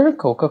 water,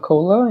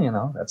 Coca-Cola?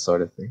 That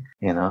sort of thing.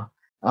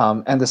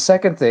 And the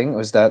second thing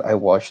was that I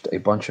watched a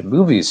bunch of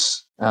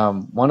movies.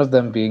 One of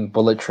them being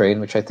Bullet Train,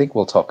 which I think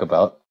we'll talk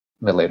about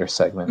in the later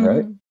segment,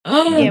 right?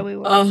 Oh, yeah, we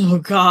will. Oh,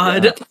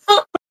 God. Yeah.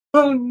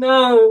 Oh,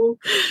 no.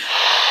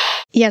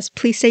 Yes,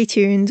 please stay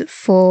tuned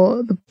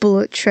for the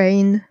Bullet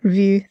Train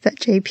review that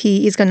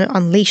JP is going to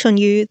unleash on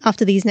you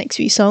after these next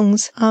few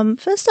songs.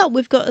 First up,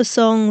 we've got a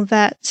song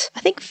that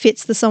I think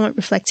fits the somewhat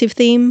reflective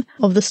theme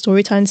of the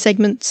Storytime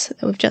segments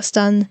that we've just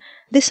done.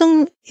 This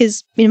song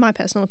is, in my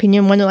personal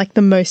opinion, one of like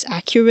the most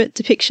accurate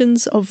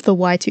depictions of the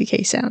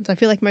Y2K sound. I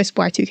feel like most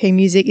Y2K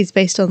music is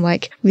based on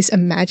like this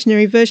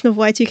imaginary version of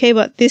Y2K,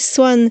 but this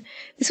one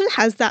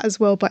has that as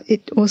well, but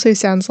it also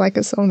sounds like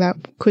a song that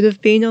could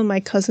have been on my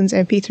cousin's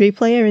MP3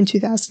 player in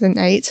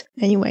 2008.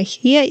 Anyway,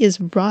 here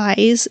is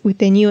Rise with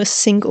their newest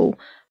single,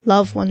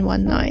 Love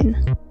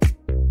 119.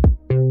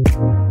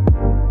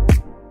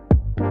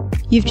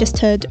 You've just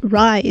heard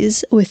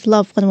Rise with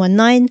Love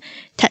 119,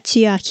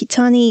 Tatsuya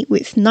Kitani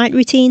with Night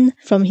Routine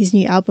from his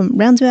new album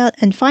Roundabout,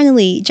 and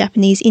finally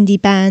Japanese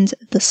indie band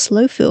The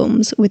Slow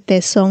Films with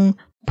their song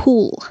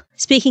Pool.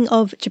 Speaking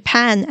of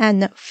Japan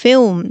and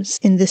films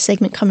in this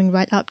segment coming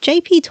right up,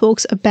 JP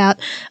talks about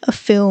a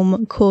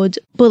film called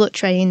Bullet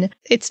Train.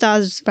 It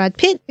stars Brad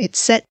Pitt, it's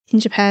set in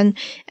Japan,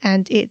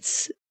 and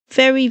it's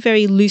very,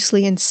 very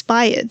loosely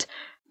inspired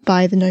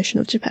by the notion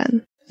of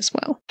Japan as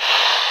well.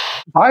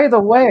 By the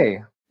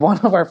way, one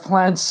of our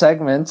planned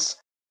segments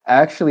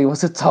actually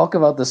was to talk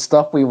about the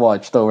stuff we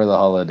watched over the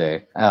holiday.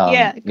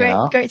 Great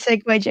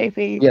segue,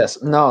 JP.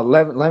 Yes, no,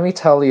 let me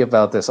tell you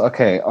about this.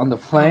 Okay, on the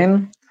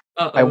plane,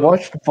 I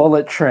watched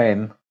Bullet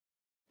Train,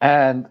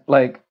 And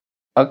like,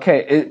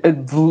 okay,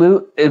 it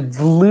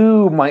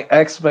blew my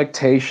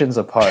expectations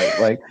apart.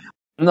 Like,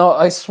 no,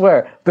 I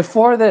swear,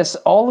 before this,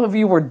 all of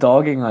you were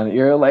dogging on it.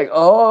 You're like,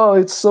 oh,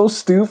 it's so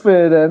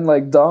stupid and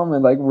like dumb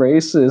and like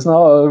racist.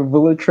 No,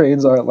 bullet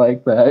trains aren't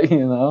like that,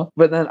 you know?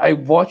 But then I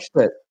watched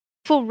it.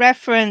 For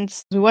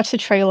reference, we watched the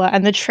trailer,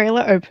 and the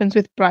trailer opens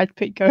with Brad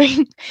Pitt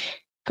going,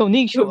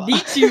 "Konnichiwa."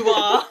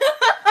 Konnichiwa.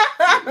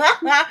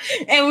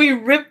 And we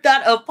ripped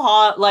that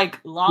apart like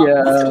was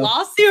it Yeah.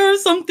 last year or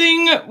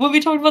something when we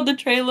talked about the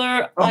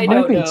trailer? I might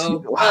don't be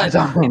know. I but-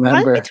 don't Might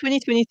remember. be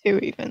 2022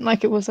 even,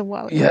 like it was a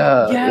while ago.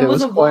 Yeah, it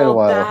was a quite a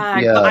while.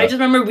 back. Yeah. But I just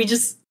remember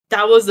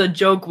that was a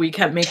joke we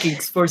kept making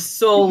for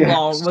so Yeah,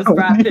 long was so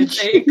Brad Pitt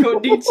saying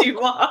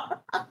Konnichiwa.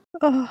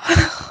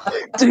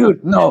 Oh.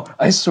 Dude, no,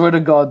 I swear to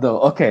God, though.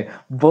 Okay,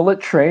 Bullet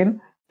Train,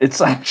 it's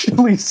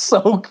actually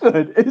so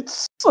good.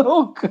 It's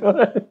so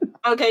good.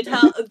 Okay,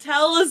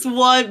 tell us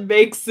what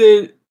makes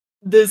it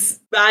this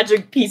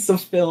magic piece of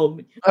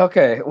film.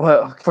 Okay,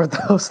 well, for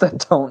those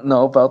that don't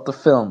know about the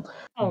film,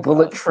 Oh,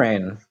 Bullet God.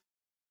 Train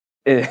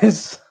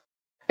is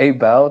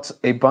about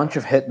a bunch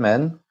of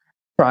hitmen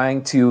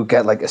trying to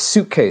get like a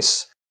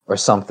suitcase or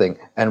something.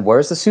 And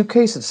where's the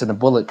suitcase? It's in a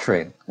bullet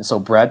train. And so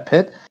Brad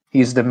Pitt,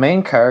 he's the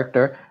main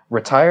character,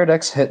 retired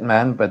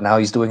ex-hitman, but now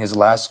he's doing his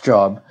last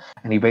job.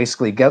 And he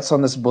basically gets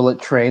on this bullet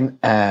train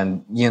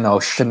and, you know,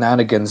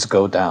 shenanigans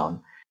go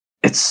down.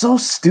 It's so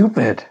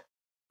stupid.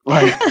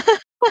 Like,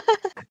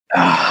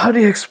 how do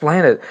you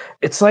explain it?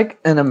 It's like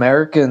an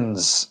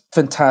American's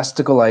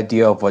fantastical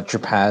idea of what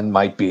Japan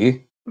might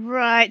be.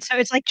 Right, so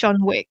it's like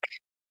John Wick.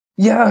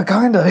 Yeah,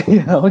 kind of,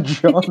 you know,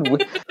 John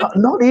Wick.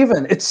 Not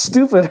even. It's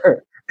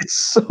stupider. It's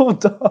so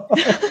dumb.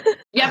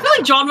 Yeah, I feel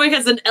like John Wick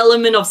has an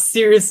element of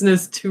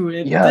seriousness to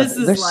it. Yeah, This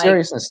is there's like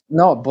seriousness.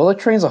 No, Bullet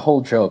Train's a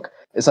whole joke.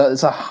 It's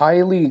a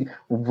highly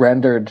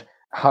rendered,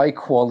 high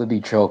quality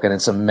joke, and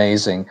it's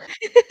amazing.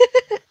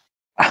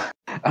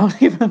 I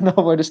don't even know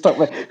where to start.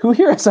 Like, who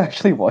here has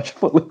actually watched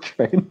Bullet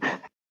Train?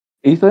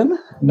 Ethan?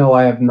 No,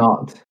 I have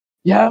not.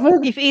 You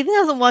haven't? If Ethan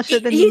hasn't watched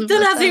it, then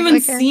Ethan hasn't even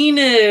seen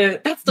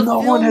it. That's the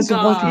No film one has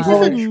guy. watched This is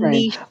Bullet a Train.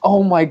 niche.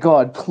 Oh my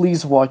god,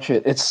 please watch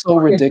it. It's so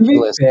Okay, to be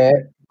ridiculous.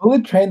 fair,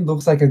 Bullet Train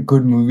looks like a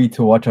good movie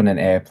to watch on an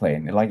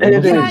airplane. Like, It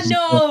looks is. like Yeah,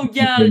 no,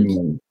 yeah. good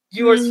movie.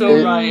 You are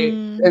so right.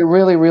 It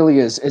really, really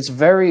is. It's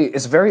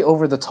very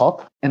over the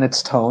top in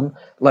its tone.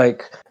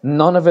 Like,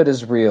 none of it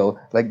is real.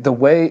 Like, the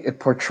way it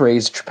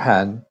portrays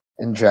Japan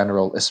in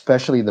general,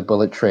 especially the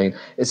bullet train,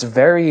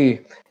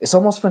 it's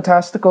almost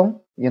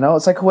fantastical. You know,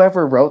 it's like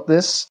whoever wrote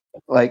this,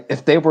 like,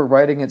 if they were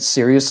writing it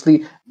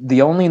seriously,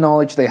 the only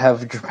knowledge they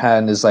have of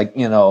Japan is like,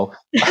 you know,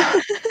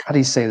 how do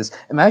you say this?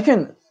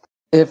 Imagine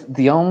if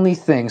the only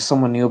thing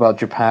someone knew about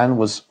Japan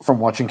was from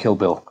watching Kill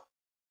Bill.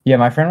 Yeah,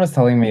 my friend was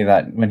telling me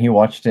that when he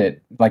watched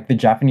it, like the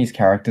Japanese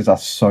characters are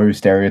so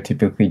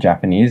stereotypically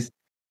Japanese.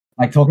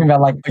 Like talking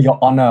about like your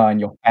honor and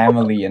your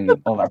family and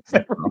all that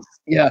stuff.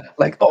 Yeah,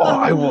 like,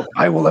 oh,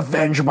 I will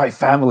avenge my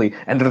family.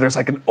 And then there's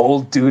like an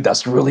old dude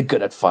that's really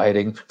good at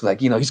fighting.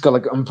 Like, you know, he's got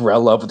like an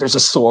umbrella, but there's a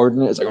sword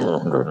in it. It's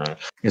like,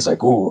 he's like,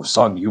 oh,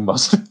 son, you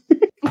must.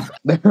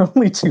 There are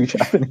only two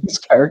Japanese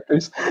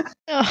characters.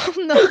 Oh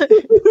no.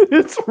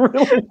 It's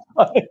really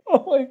funny.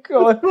 Oh my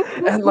god.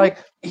 And like,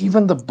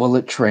 even the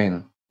bullet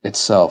train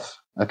itself.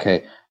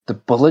 Okay, the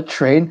bullet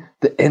train,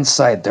 the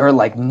inside, there are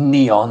like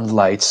neon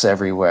lights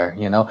everywhere,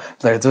 you know?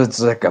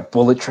 There's like a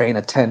bullet train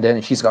attendant,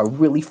 and she's got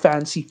really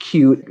fancy,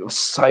 cute,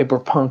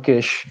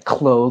 cyberpunkish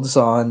clothes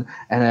on.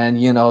 And then,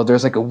 you know,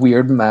 there's like a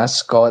weird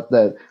mascot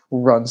that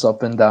runs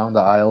up and down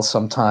the aisle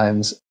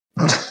sometimes.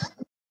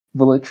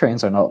 Bullet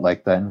trains are not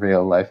like that in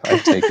real life.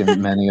 I've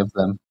taken many of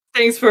them.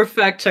 Thanks for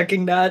fact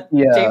checking that.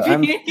 Yeah,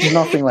 JP. I'm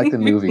nothing like the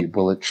movie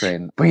Bullet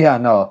Train. But yeah,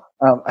 no,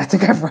 I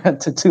think I've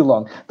ranted too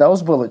long. That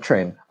was Bullet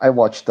Train. I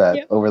watched that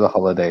Yep. over the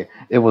holiday.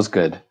 It was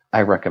good.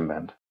 I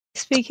recommend.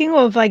 Speaking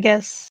of, I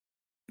guess,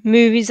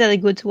 movies that are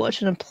good to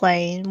watch on a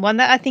plane, one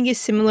that I think is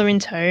similar in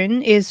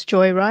tone is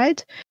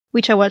Joyride,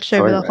 which I watched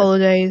over the Joyride.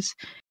 holidays.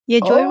 Yeah,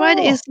 Joyride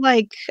Oh. is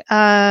like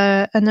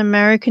an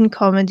American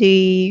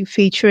comedy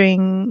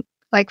featuring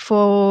like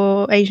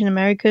 4 Asian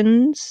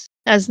Americans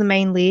as the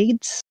main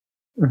leads.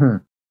 Mm-hmm.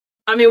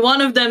 I mean,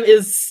 one of them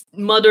is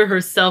Mother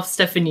herself,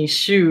 Stephanie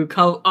Shu.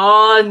 Come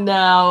on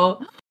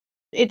now.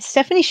 It's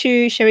Stephanie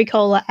Shu, Sherry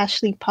Cola,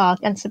 Ashley Park,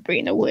 and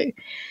Sabrina Wu.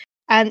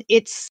 And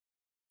it's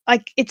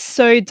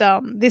so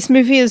dumb. This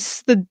movie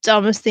is the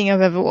dumbest thing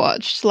I've ever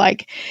watched.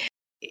 Like,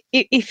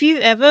 if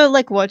you've ever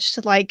like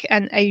watched like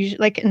an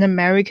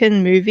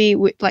American movie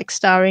with like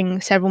starring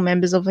several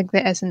members of like the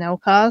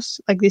SNL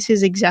cast, like this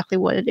is exactly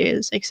what it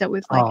is, except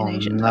with like an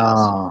Asian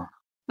cast.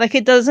 Like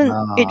it doesn't.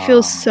 It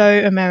feels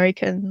so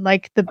American.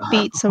 Like the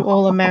beats are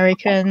all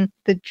American.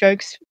 The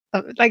jokes,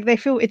 like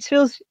it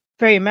feels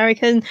very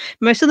American.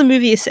 Most of the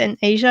movie is set in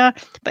Asia,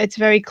 but it's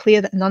very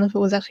clear that none of it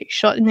was actually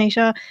shot in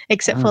Asia,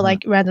 except for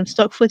like random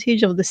stock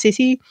footage of the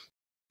city.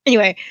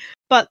 Anyway,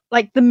 but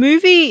like the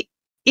movie,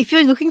 if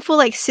you're looking for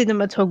like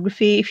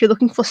cinematography, if you're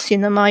looking for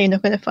cinema, you're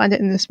not going to find it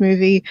in this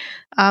movie.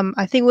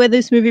 I think where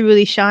this movie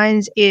really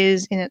shines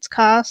is in its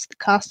cast. The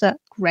cast are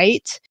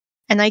great.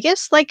 And I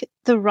guess like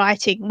the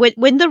writing,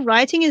 when the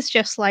writing is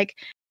just like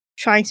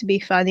trying to be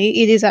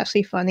funny, it is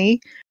actually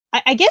funny.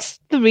 I guess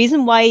the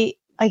reason why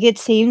like it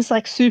seems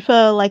like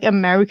super like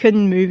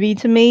American movie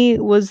to me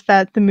was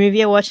that the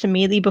movie I watched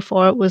immediately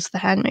before it was The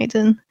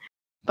Handmaiden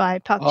by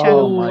Park Chan-wook.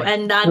 Oh Oh, my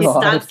and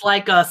God. that's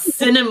like a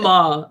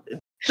cinema.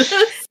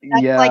 That's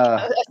Yeah, like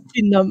a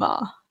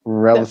cinema,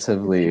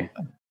 relatively.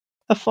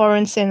 a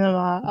foreign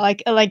cinema.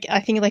 Like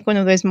I think like one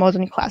of those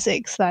modern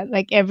classics that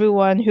like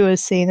everyone who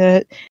has seen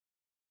it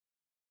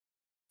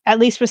at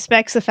least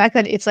respects the fact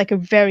that it's like a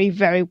very,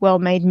 very well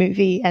made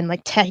movie and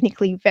like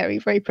technically very,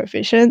 very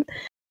proficient.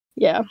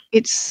 Yeah,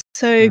 it's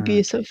so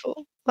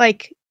beautiful.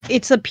 Like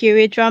it's a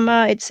period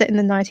drama. It's set in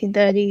the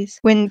 1930s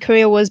when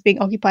Korea was being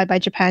occupied by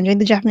Japan during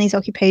the Japanese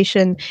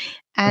occupation,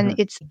 and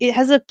it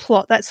has a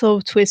plot that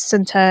sort of twists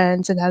and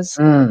turns and has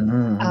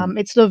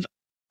it sort of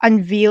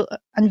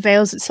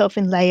unveils itself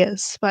in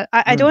layers. But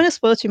I don't want to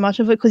spoil too much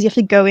of it because you have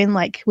to go in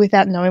like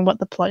without knowing what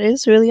the plot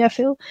is. Really, I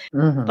feel.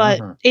 But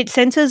it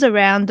centers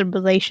around the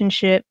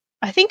relationship.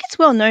 I think it's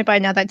well known by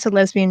now that it's a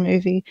lesbian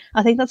movie.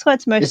 I think that's what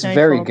it's most It's known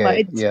very for. gay. But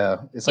it's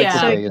It's like Yeah. the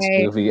so gayest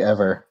gay. movie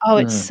ever. Oh,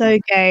 it's so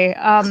gay.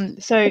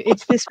 So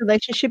it's this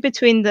relationship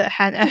between a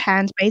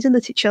handmaiden,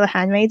 the titular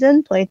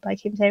handmaiden, played by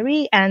Kim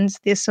Tae-ri, and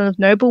this sort of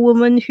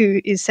noblewoman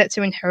who is set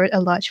to inherit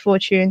a large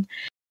fortune,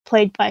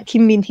 played by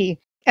Kim Min-hee.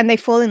 And they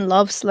fall in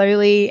love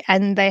slowly,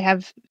 and they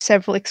have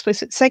several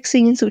explicit sex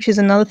scenes, which is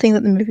another thing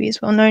that the movie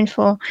is well known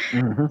for.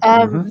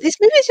 This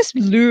movie is just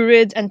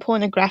lurid and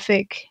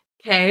pornographic.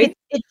 Okay.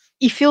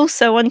 You feel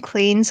so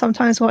unclean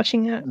sometimes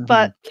watching it,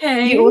 but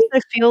Okay. you also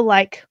feel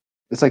like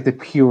It's like the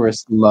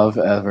purest love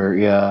ever.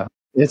 Yeah,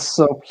 it's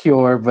so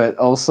pure, but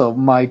also,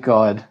 my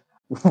God,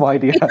 why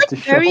do you have to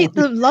show me?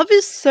 the love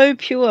is so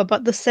pure,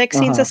 but the sex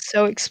scenes are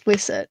so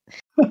explicit.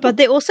 But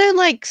they're also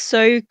like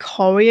so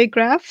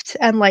choreographed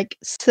and like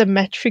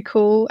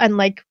symmetrical and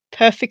like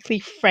perfectly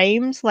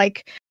framed,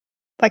 like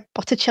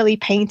Botticelli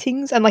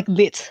paintings and like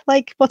lit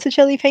like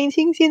Botticelli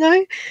paintings, you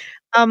know?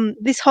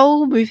 This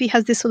whole movie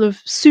has this sort of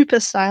super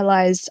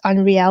stylized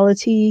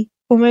unreality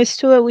almost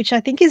to it, which I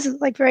think is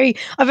like very.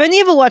 I've only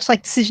ever watched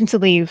like Decision to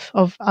Leave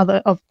of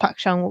Park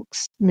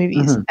Chan-wook's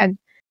movies, and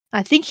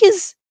I think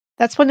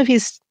that's one of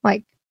his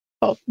like.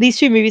 Well, these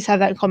two movies have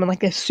that in common,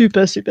 like they're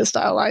super super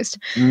stylized.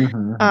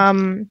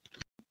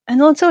 And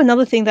also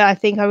another thing that I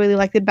think I really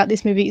liked about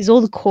this movie is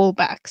all the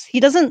callbacks.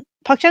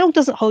 Park Chan-wook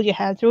doesn't hold your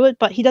hand through it,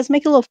 but he does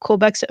make a lot of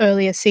callbacks to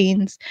earlier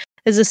scenes.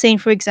 There's a scene,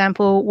 for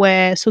example,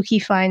 where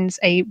Suki finds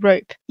a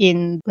rope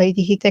in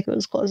Lady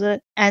Hiteko's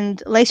closet.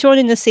 And later on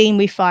in the scene,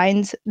 we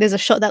find there's a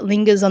shot that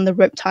lingers on the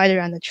rope tied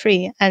around the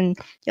tree. And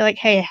you're like,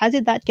 hey, how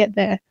did that get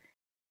there?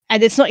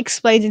 And it's not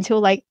explained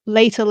until like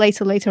later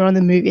on in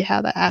the movie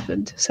how that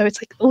happened. So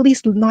it's like all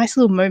these nice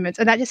little moments.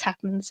 And that just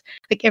happens.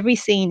 Like every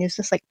scene is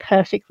just like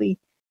perfectly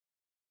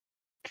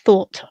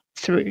thought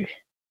through.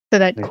 So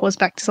that calls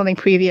back to something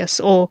previous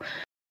or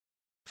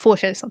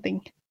foreshadows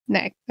something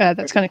next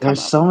that's going to come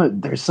up.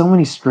 There's so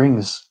many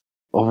strings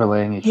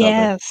overlaying each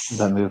other in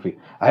that movie.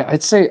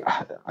 I'd say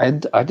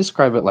I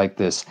describe it like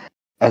this: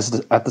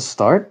 at the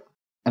start,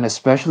 and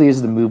especially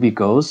as the movie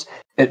goes,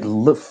 it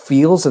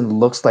feels and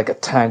looks like a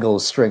tangle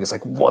of string. It's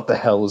like, what the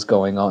hell is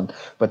going on?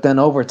 But then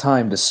over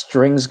time, the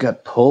strings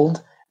get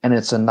pulled, and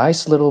it's a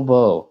nice little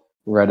bow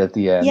right at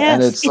the end. Yes,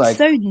 and it's like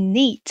so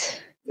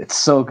neat. It's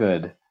so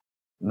good.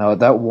 No,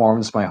 that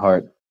warms my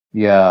heart.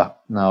 Yeah,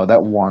 no,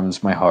 that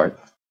warms my heart.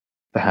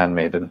 The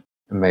Handmaiden.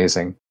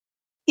 Amazing.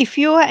 If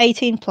you are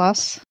 18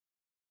 plus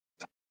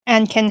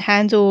and can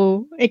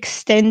handle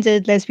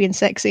extended lesbian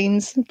sex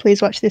scenes,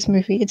 please watch this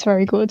movie. It's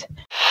very good.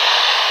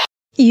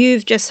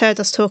 You've just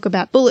heard us talk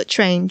about Bullet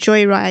Train,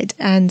 Joyride,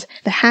 and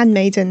The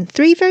Handmaiden,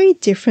 3 very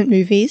different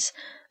movies,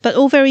 but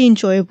all very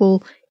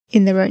enjoyable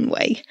in their own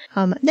way.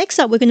 Next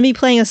up, we're going to be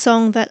playing a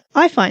song that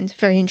I find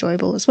very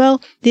enjoyable as well.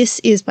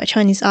 This is by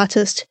Chinese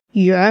artist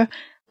Yue,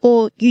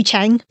 or Yu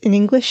Chang in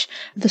English.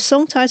 The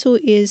song title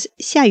is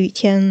下雨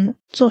天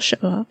做什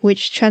么,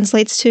 which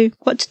translates to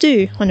what to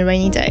do on a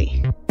rainy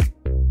day.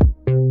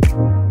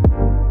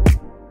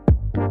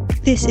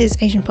 This is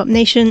Asian Pop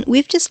Nation.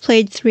 We've just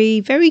played 3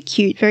 very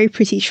cute, very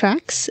pretty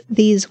tracks.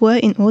 These were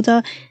in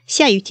order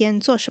下雨天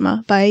做什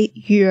么 by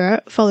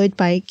Yue, followed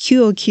by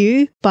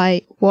QOQ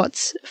by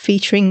Watts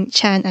featuring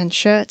Chan and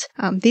Shirt.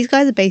 These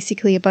guys are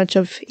basically a bunch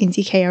of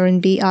indie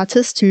K-R&B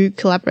artists who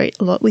collaborate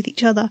a lot with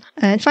each other.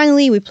 And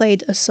finally, we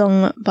played a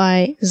song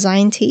by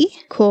Zion T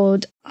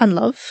called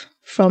Unlove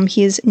from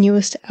his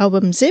newest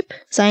album Zip.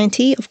 Zion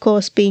T, of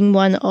course, being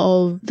one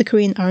of the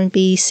Korean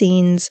R&B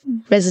scene's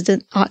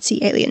resident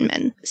artsy alien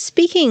men.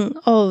 Speaking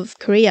of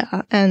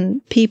Korea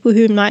and people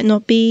who might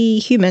not be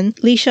human,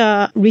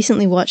 Leisha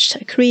recently watched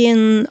a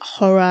Korean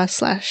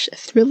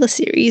horror/thriller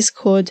series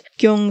called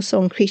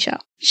Gyeong-song Creature.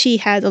 She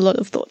had a lot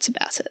of thoughts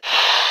about it.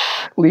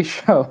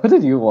 Leisha, what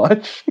did you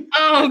watch?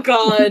 Oh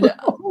god.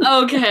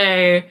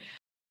 Okay.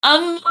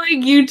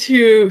 Unlike you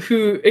two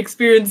who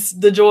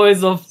experienced the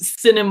joys of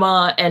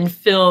cinema and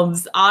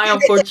films, I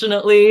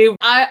unfortunately,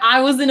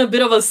 I was in a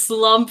bit of a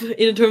slump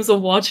in terms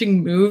of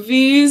watching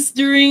movies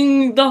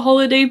during the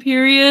holiday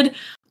period.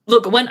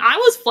 Look, when I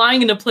was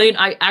flying in a plane,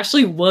 I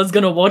actually was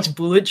gonna watch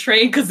Bullet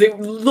Train because it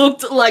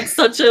looked like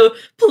such a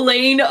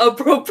plane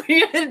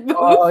appropriate movie.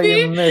 Oh,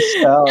 you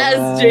missed out, As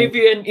man.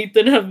 JP and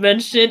Ethan have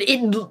mentioned,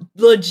 it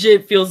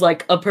legit feels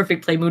like a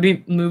perfect plane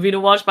movie to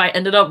watch. But I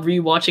ended up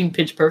rewatching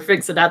Pitch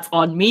Perfect, so that's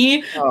on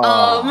me.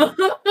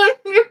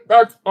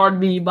 That's on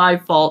me, my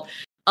fault.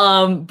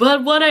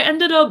 But what I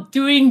ended up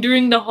doing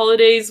during the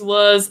holidays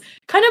was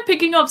kind of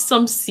picking up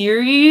some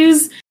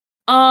series.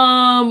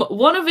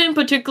 One of it in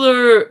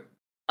particular,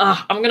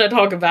 I'm gonna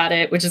talk about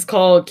it, which is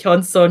called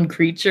Kyunson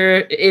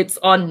Creature. It's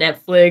on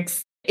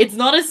Netflix. It's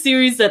not a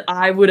series that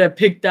I would have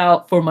picked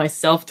out for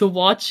myself to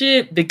watch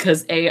it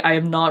because A, I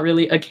am not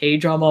really a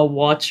K-drama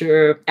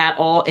watcher at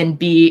all, and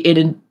B, it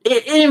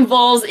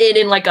involves it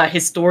in like a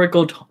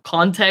historical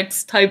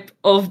context type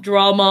of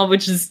drama,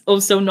 which is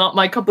also not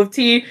my cup of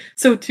tea.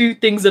 So two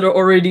things that are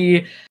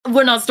already,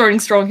 we're not starting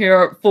strong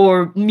here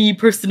for me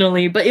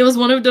personally, but it was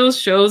one of those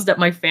shows that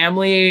my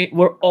family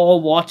were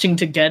all watching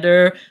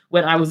together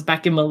when I was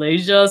back in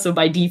Malaysia. So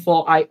by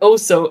default, I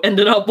also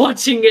ended up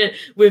watching it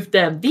with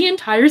them the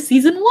entire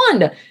season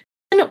 1.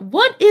 And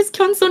what is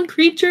Kyunson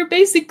Creature?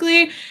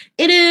 Basically,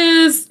 it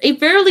is a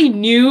fairly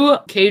new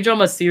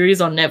K-drama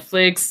series on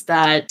Netflix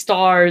that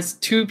stars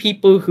two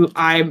people who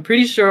I'm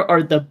pretty sure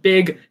are the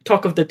big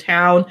talk of the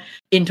town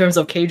in terms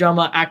of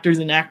K-drama actors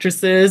and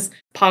actresses.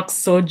 Park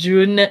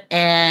Seo-joon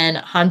and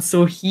Han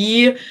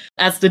So-hee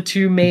as the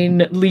two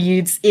main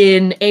leads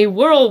in a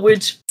world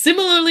which,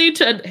 similarly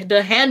to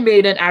The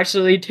Handmaiden,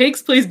 actually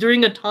takes place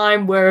during a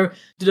time where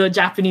the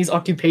Japanese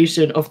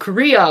occupation of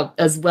Korea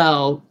as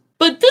well.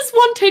 But this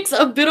one takes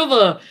a bit of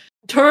a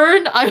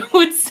turn, I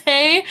would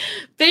say.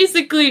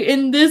 Basically,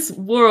 in this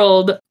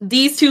world,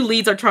 these two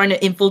leads are trying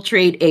to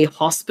infiltrate a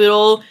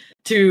hospital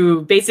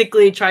to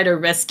basically try to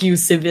rescue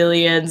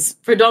civilians,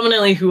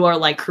 predominantly who are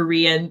like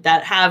Korean,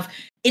 that have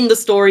in the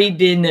story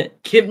been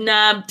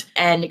kidnapped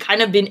and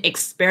kind of been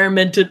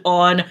experimented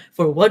on.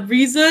 For what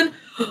reason?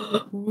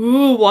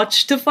 Ooh,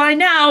 watch to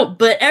find out.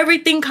 But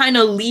everything kind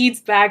of leads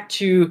back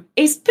to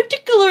a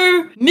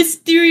particular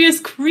mysterious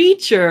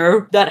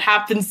creature that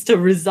happens to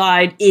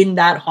reside in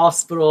that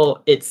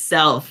hospital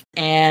itself.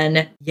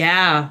 And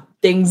yeah,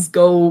 things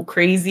go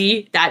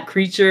crazy. That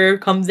creature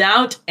comes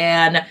out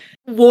and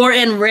war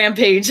and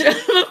rampage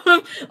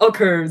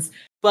occurs.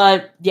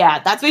 But yeah,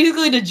 that's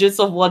basically the gist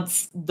of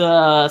what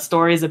the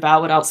story is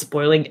about without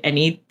spoiling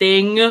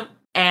anything.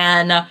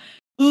 And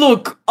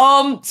look,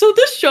 so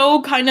this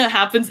show kind of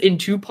happens in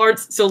two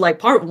parts. So like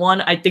part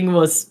 1, I think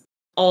was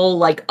all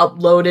like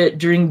uploaded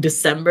during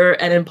December,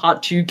 and then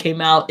part 2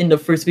 came out in the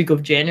first week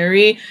of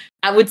January.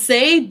 I would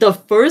say the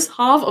first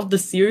half of the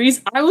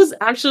series, I was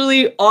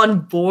actually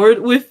on board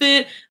with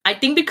it. I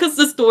think because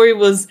the story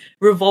was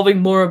revolving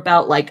more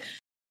about like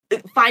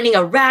finding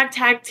a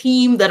ragtag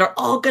team that are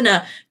all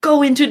gonna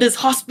go into this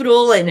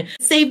hospital and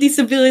save these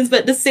civilians, but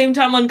at the same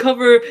time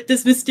uncover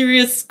this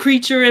mysterious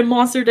creature and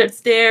monster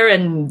that's there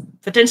and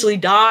potentially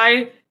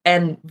die,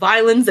 and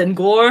violence and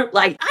gore.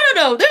 Like, I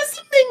don't know, there's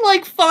something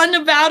like fun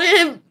about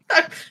it.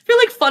 I feel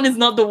like fun is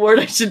not the word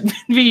I should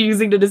be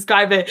using to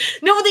describe it.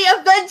 No, the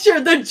adventure,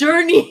 the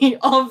journey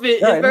of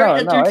it is very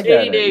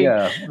entertaining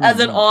as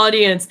an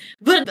audience.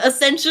 But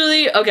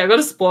essentially, okay, I'm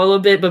gonna spoil a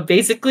bit, but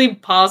basically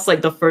past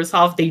like the first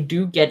half, they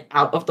do get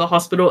out of the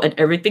hospital, and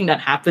everything that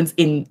happens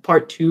in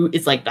part 2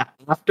 is like the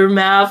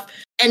aftermath.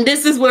 And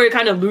this is where it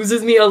kind of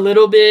loses me a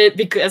little bit,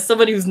 because as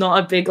somebody who's not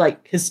a big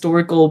like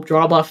historical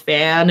drama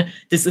fan,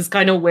 this is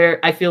kind of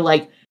where I feel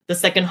like the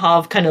second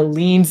half kind of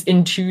leans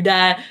into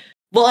that.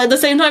 While at the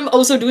same time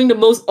also doing the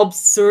most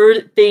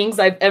absurd things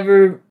I've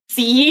ever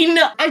seen.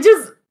 I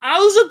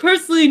was just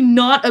personally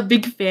not a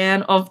big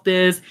fan of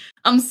this.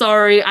 I'm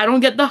sorry, I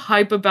don't get the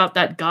hype about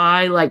that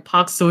guy like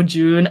Park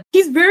Seo-joon.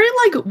 He's very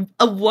like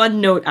a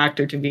one-note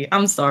actor to me.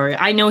 I'm sorry.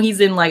 I know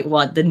he's in like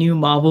the new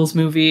Marvels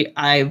movie.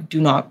 I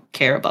do not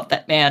care about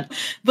that man.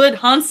 But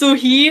Han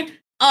So-hee,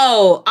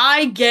 oh,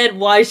 I get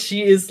why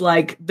she is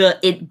like the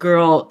it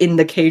girl in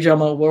the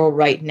K-drama world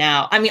right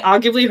now. I mean,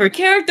 arguably her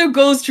character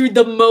goes through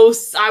the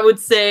most, I would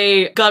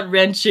say,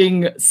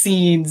 gut-wrenching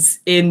scenes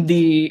in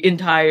the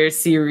entire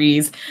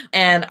series.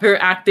 And her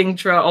acting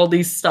throughout all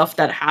these stuff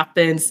that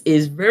happens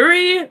is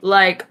very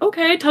like,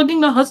 okay,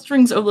 tugging the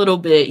heartstrings a little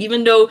bit,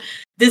 even though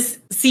this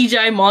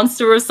CGI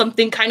monster or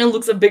something kind of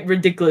looks a bit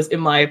ridiculous in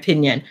my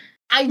opinion.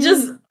 I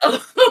just,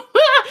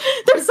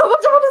 there's so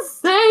much I want to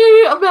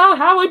say about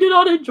how I did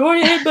not enjoy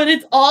it, but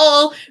it's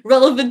all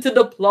relevant to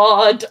the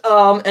plot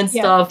and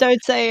stuff.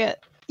 Don't say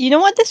it. You know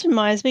what this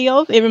reminds me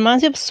of? It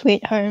reminds me of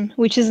Sweet Home,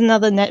 which is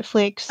another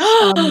Netflix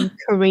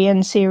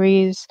Korean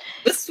series.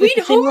 The Sweet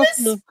Home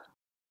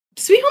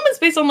is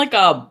based on like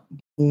a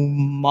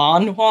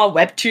manhwa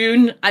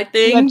webtoon, I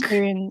think.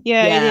 Webtoon,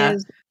 yeah, it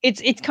is.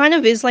 It kind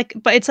of is like,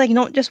 but it's like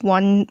not just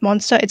one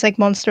monster. It's like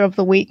Monster of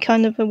the Week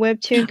kind of a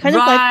webtoon, kind of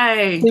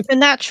like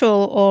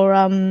Supernatural or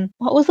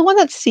what was the one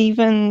that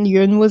Steven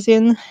Yeun was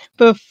in?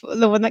 The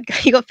one that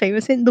he got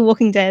famous in, The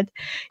Walking Dead.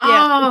 Yeah,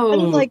 it's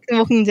kind of like The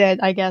Walking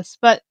Dead, I guess.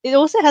 But it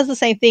also has the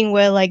same thing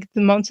where like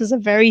the monsters are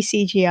very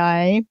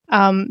CGI.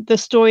 The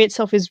story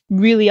itself is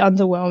really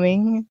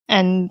underwhelming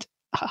and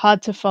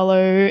hard to follow,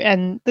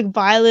 and the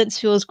violence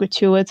feels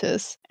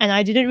gratuitous. And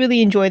I didn't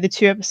really enjoy the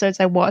 2 episodes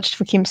I watched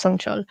for Kim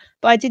Sung-chul,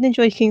 but I did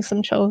enjoy Kim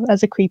Sung-chul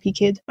as a creepy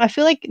kid. I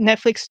feel like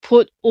Netflix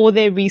put all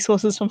their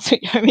resources from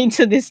Sweet Home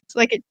into this. It's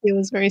like it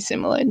feels very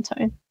similar in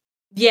tone.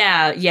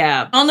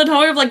 Yeah. On the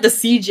topic of like the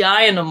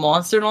CGI and the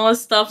monster and all that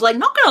stuff, like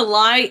not gonna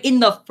lie,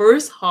 in the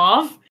first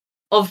half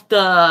of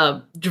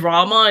the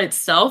drama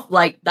itself,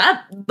 like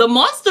that the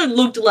monster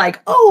looked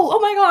like, oh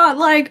my god,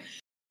 like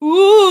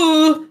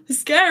ooh,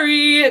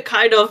 scary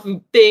kind of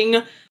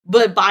thing.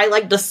 But by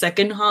like the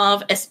second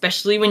half,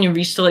 especially when you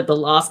reach to like the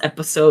last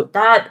episode,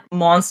 that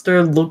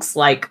monster looks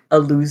like a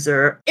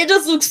loser. It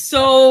just looks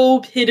so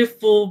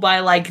pitiful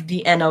by like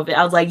the end of it.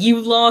 I was like, you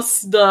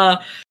lost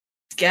the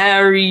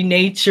scary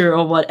nature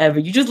or whatever.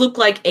 You just look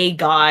like a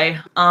guy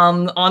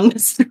on the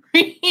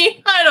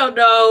screen. I don't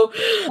know.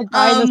 A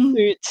guy in a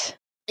suit.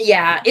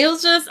 Yeah, it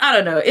was just, I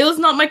don't know. It was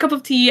not my cup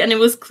of tea, and it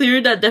was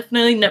clear that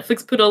definitely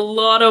Netflix put a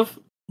lot of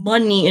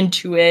money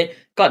into it,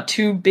 got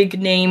 2 big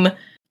name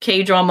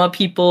K-drama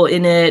people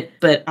in it,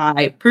 but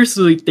I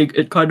personally think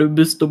it kind of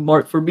missed the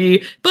mark for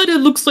me. But it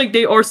looks like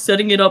they are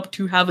setting it up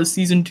to have a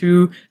season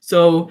 2,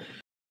 so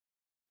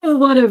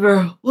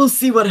whatever. We'll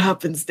see what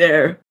happens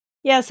there.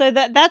 Yeah, so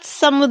that's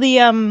some of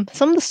the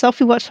stuff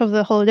we watched over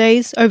the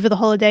holidays.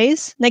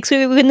 Next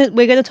week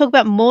we're gonna talk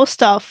about more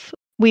stuff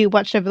we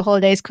watched over the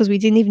holidays because we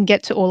didn't even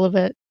get to all of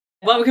it.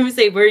 What can we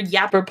say? We're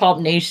Yapper Pop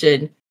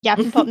Nation. Yap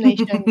and Pop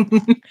Nation.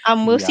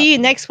 We'll see you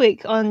next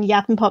week on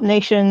Yap and Pop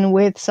Nation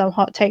with some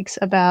hot takes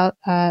about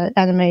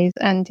animes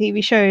and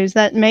TV shows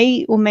that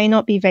may or may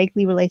not be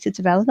vaguely related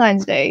to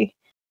Valentine's Day.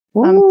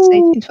 Stay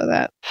tuned for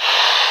that.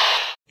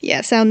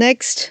 Yes, our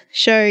next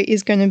show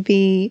is going to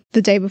be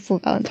the day before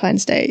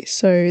Valentine's Day.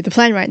 So the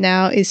plan right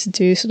now is to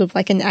do sort of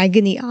like an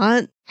agony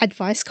aunt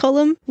advice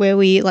column where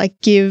we like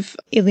give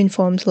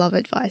ill-informed love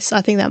advice.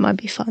 I think that might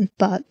be fun.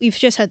 But we've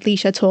just had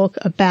Leisha talk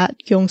about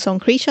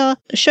Yongsong Creature,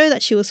 a show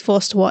that she was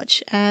forced to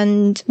watch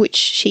and which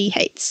she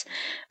hates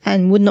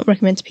and would not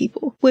recommend to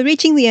people. We're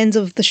reaching the end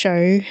of the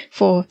show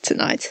for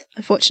tonight,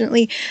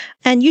 unfortunately.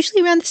 And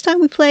usually around this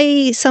time we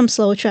play some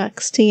slower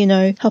tracks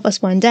to, help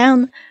us wind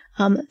down.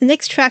 The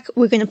next track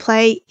we're going to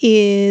play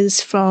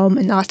is from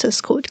an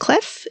artist called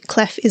Clef.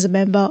 Clef is a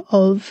member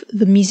of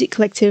the music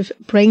collective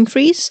Brain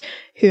Freeze,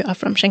 who are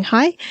from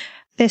Shanghai.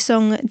 Their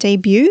song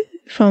Debut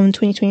from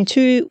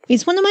 2022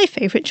 is one of my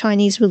favorite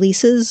Chinese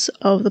releases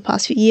of the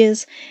past few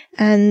years,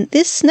 and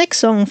this next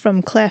song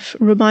from Clef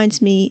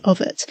reminds me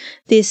of it.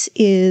 This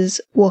is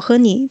我和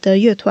你的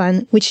乐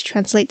团, which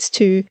translates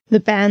to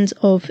the band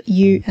of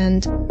you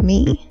and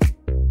me.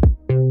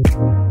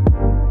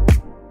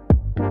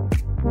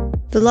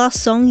 The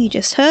last song you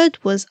just heard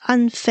was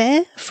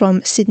Unfair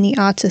from Sydney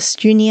artist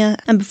Junior,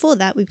 and before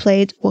that we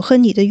played 我和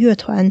你的乐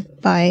团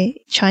by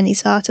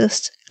Chinese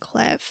artist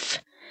Clef.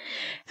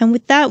 And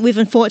with that, we've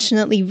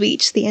unfortunately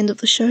reached the end of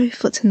the show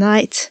for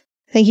tonight.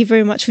 Thank you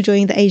very much for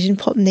joining the Asian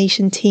Pop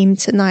Nation team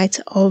tonight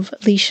of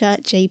Leisha,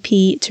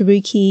 JP,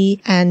 Taruki,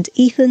 and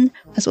Ethan,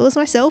 as well as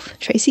myself,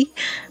 Tracy,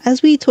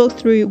 as we talked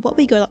through what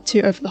we got up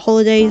to over the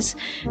holidays.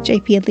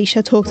 JP and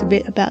Leisha talked a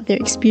bit about their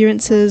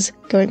experiences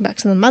going back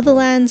to the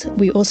motherland.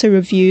 We also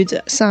reviewed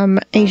some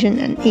Asian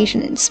and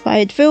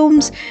Asian-inspired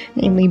films,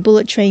 namely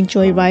Bullet Train,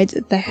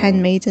 Joyride, The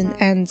Handmaiden,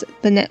 and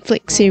the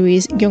Netflix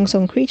series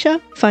Yongsong Creature.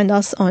 Find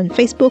us on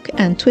Facebook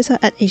and Twitter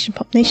at Asian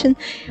Pop Nation,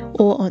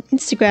 or on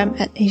Instagram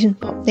at Asian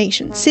Pop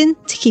Nation Sin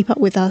to keep up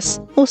with us.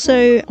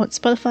 Also on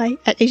Spotify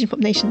at Asian Pop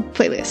Nation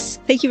Playlists.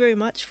 Thank you very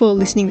much for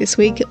listening this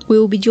week.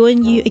 We'll be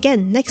joining you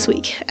again next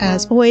week,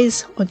 as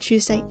always, on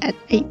Tuesday at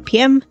 8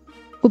 p.m.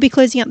 We'll be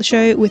closing out the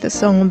show with a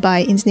song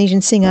by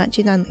Indonesian singer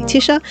Jinan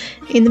Letitia.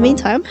 In the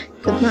meantime,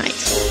 good night.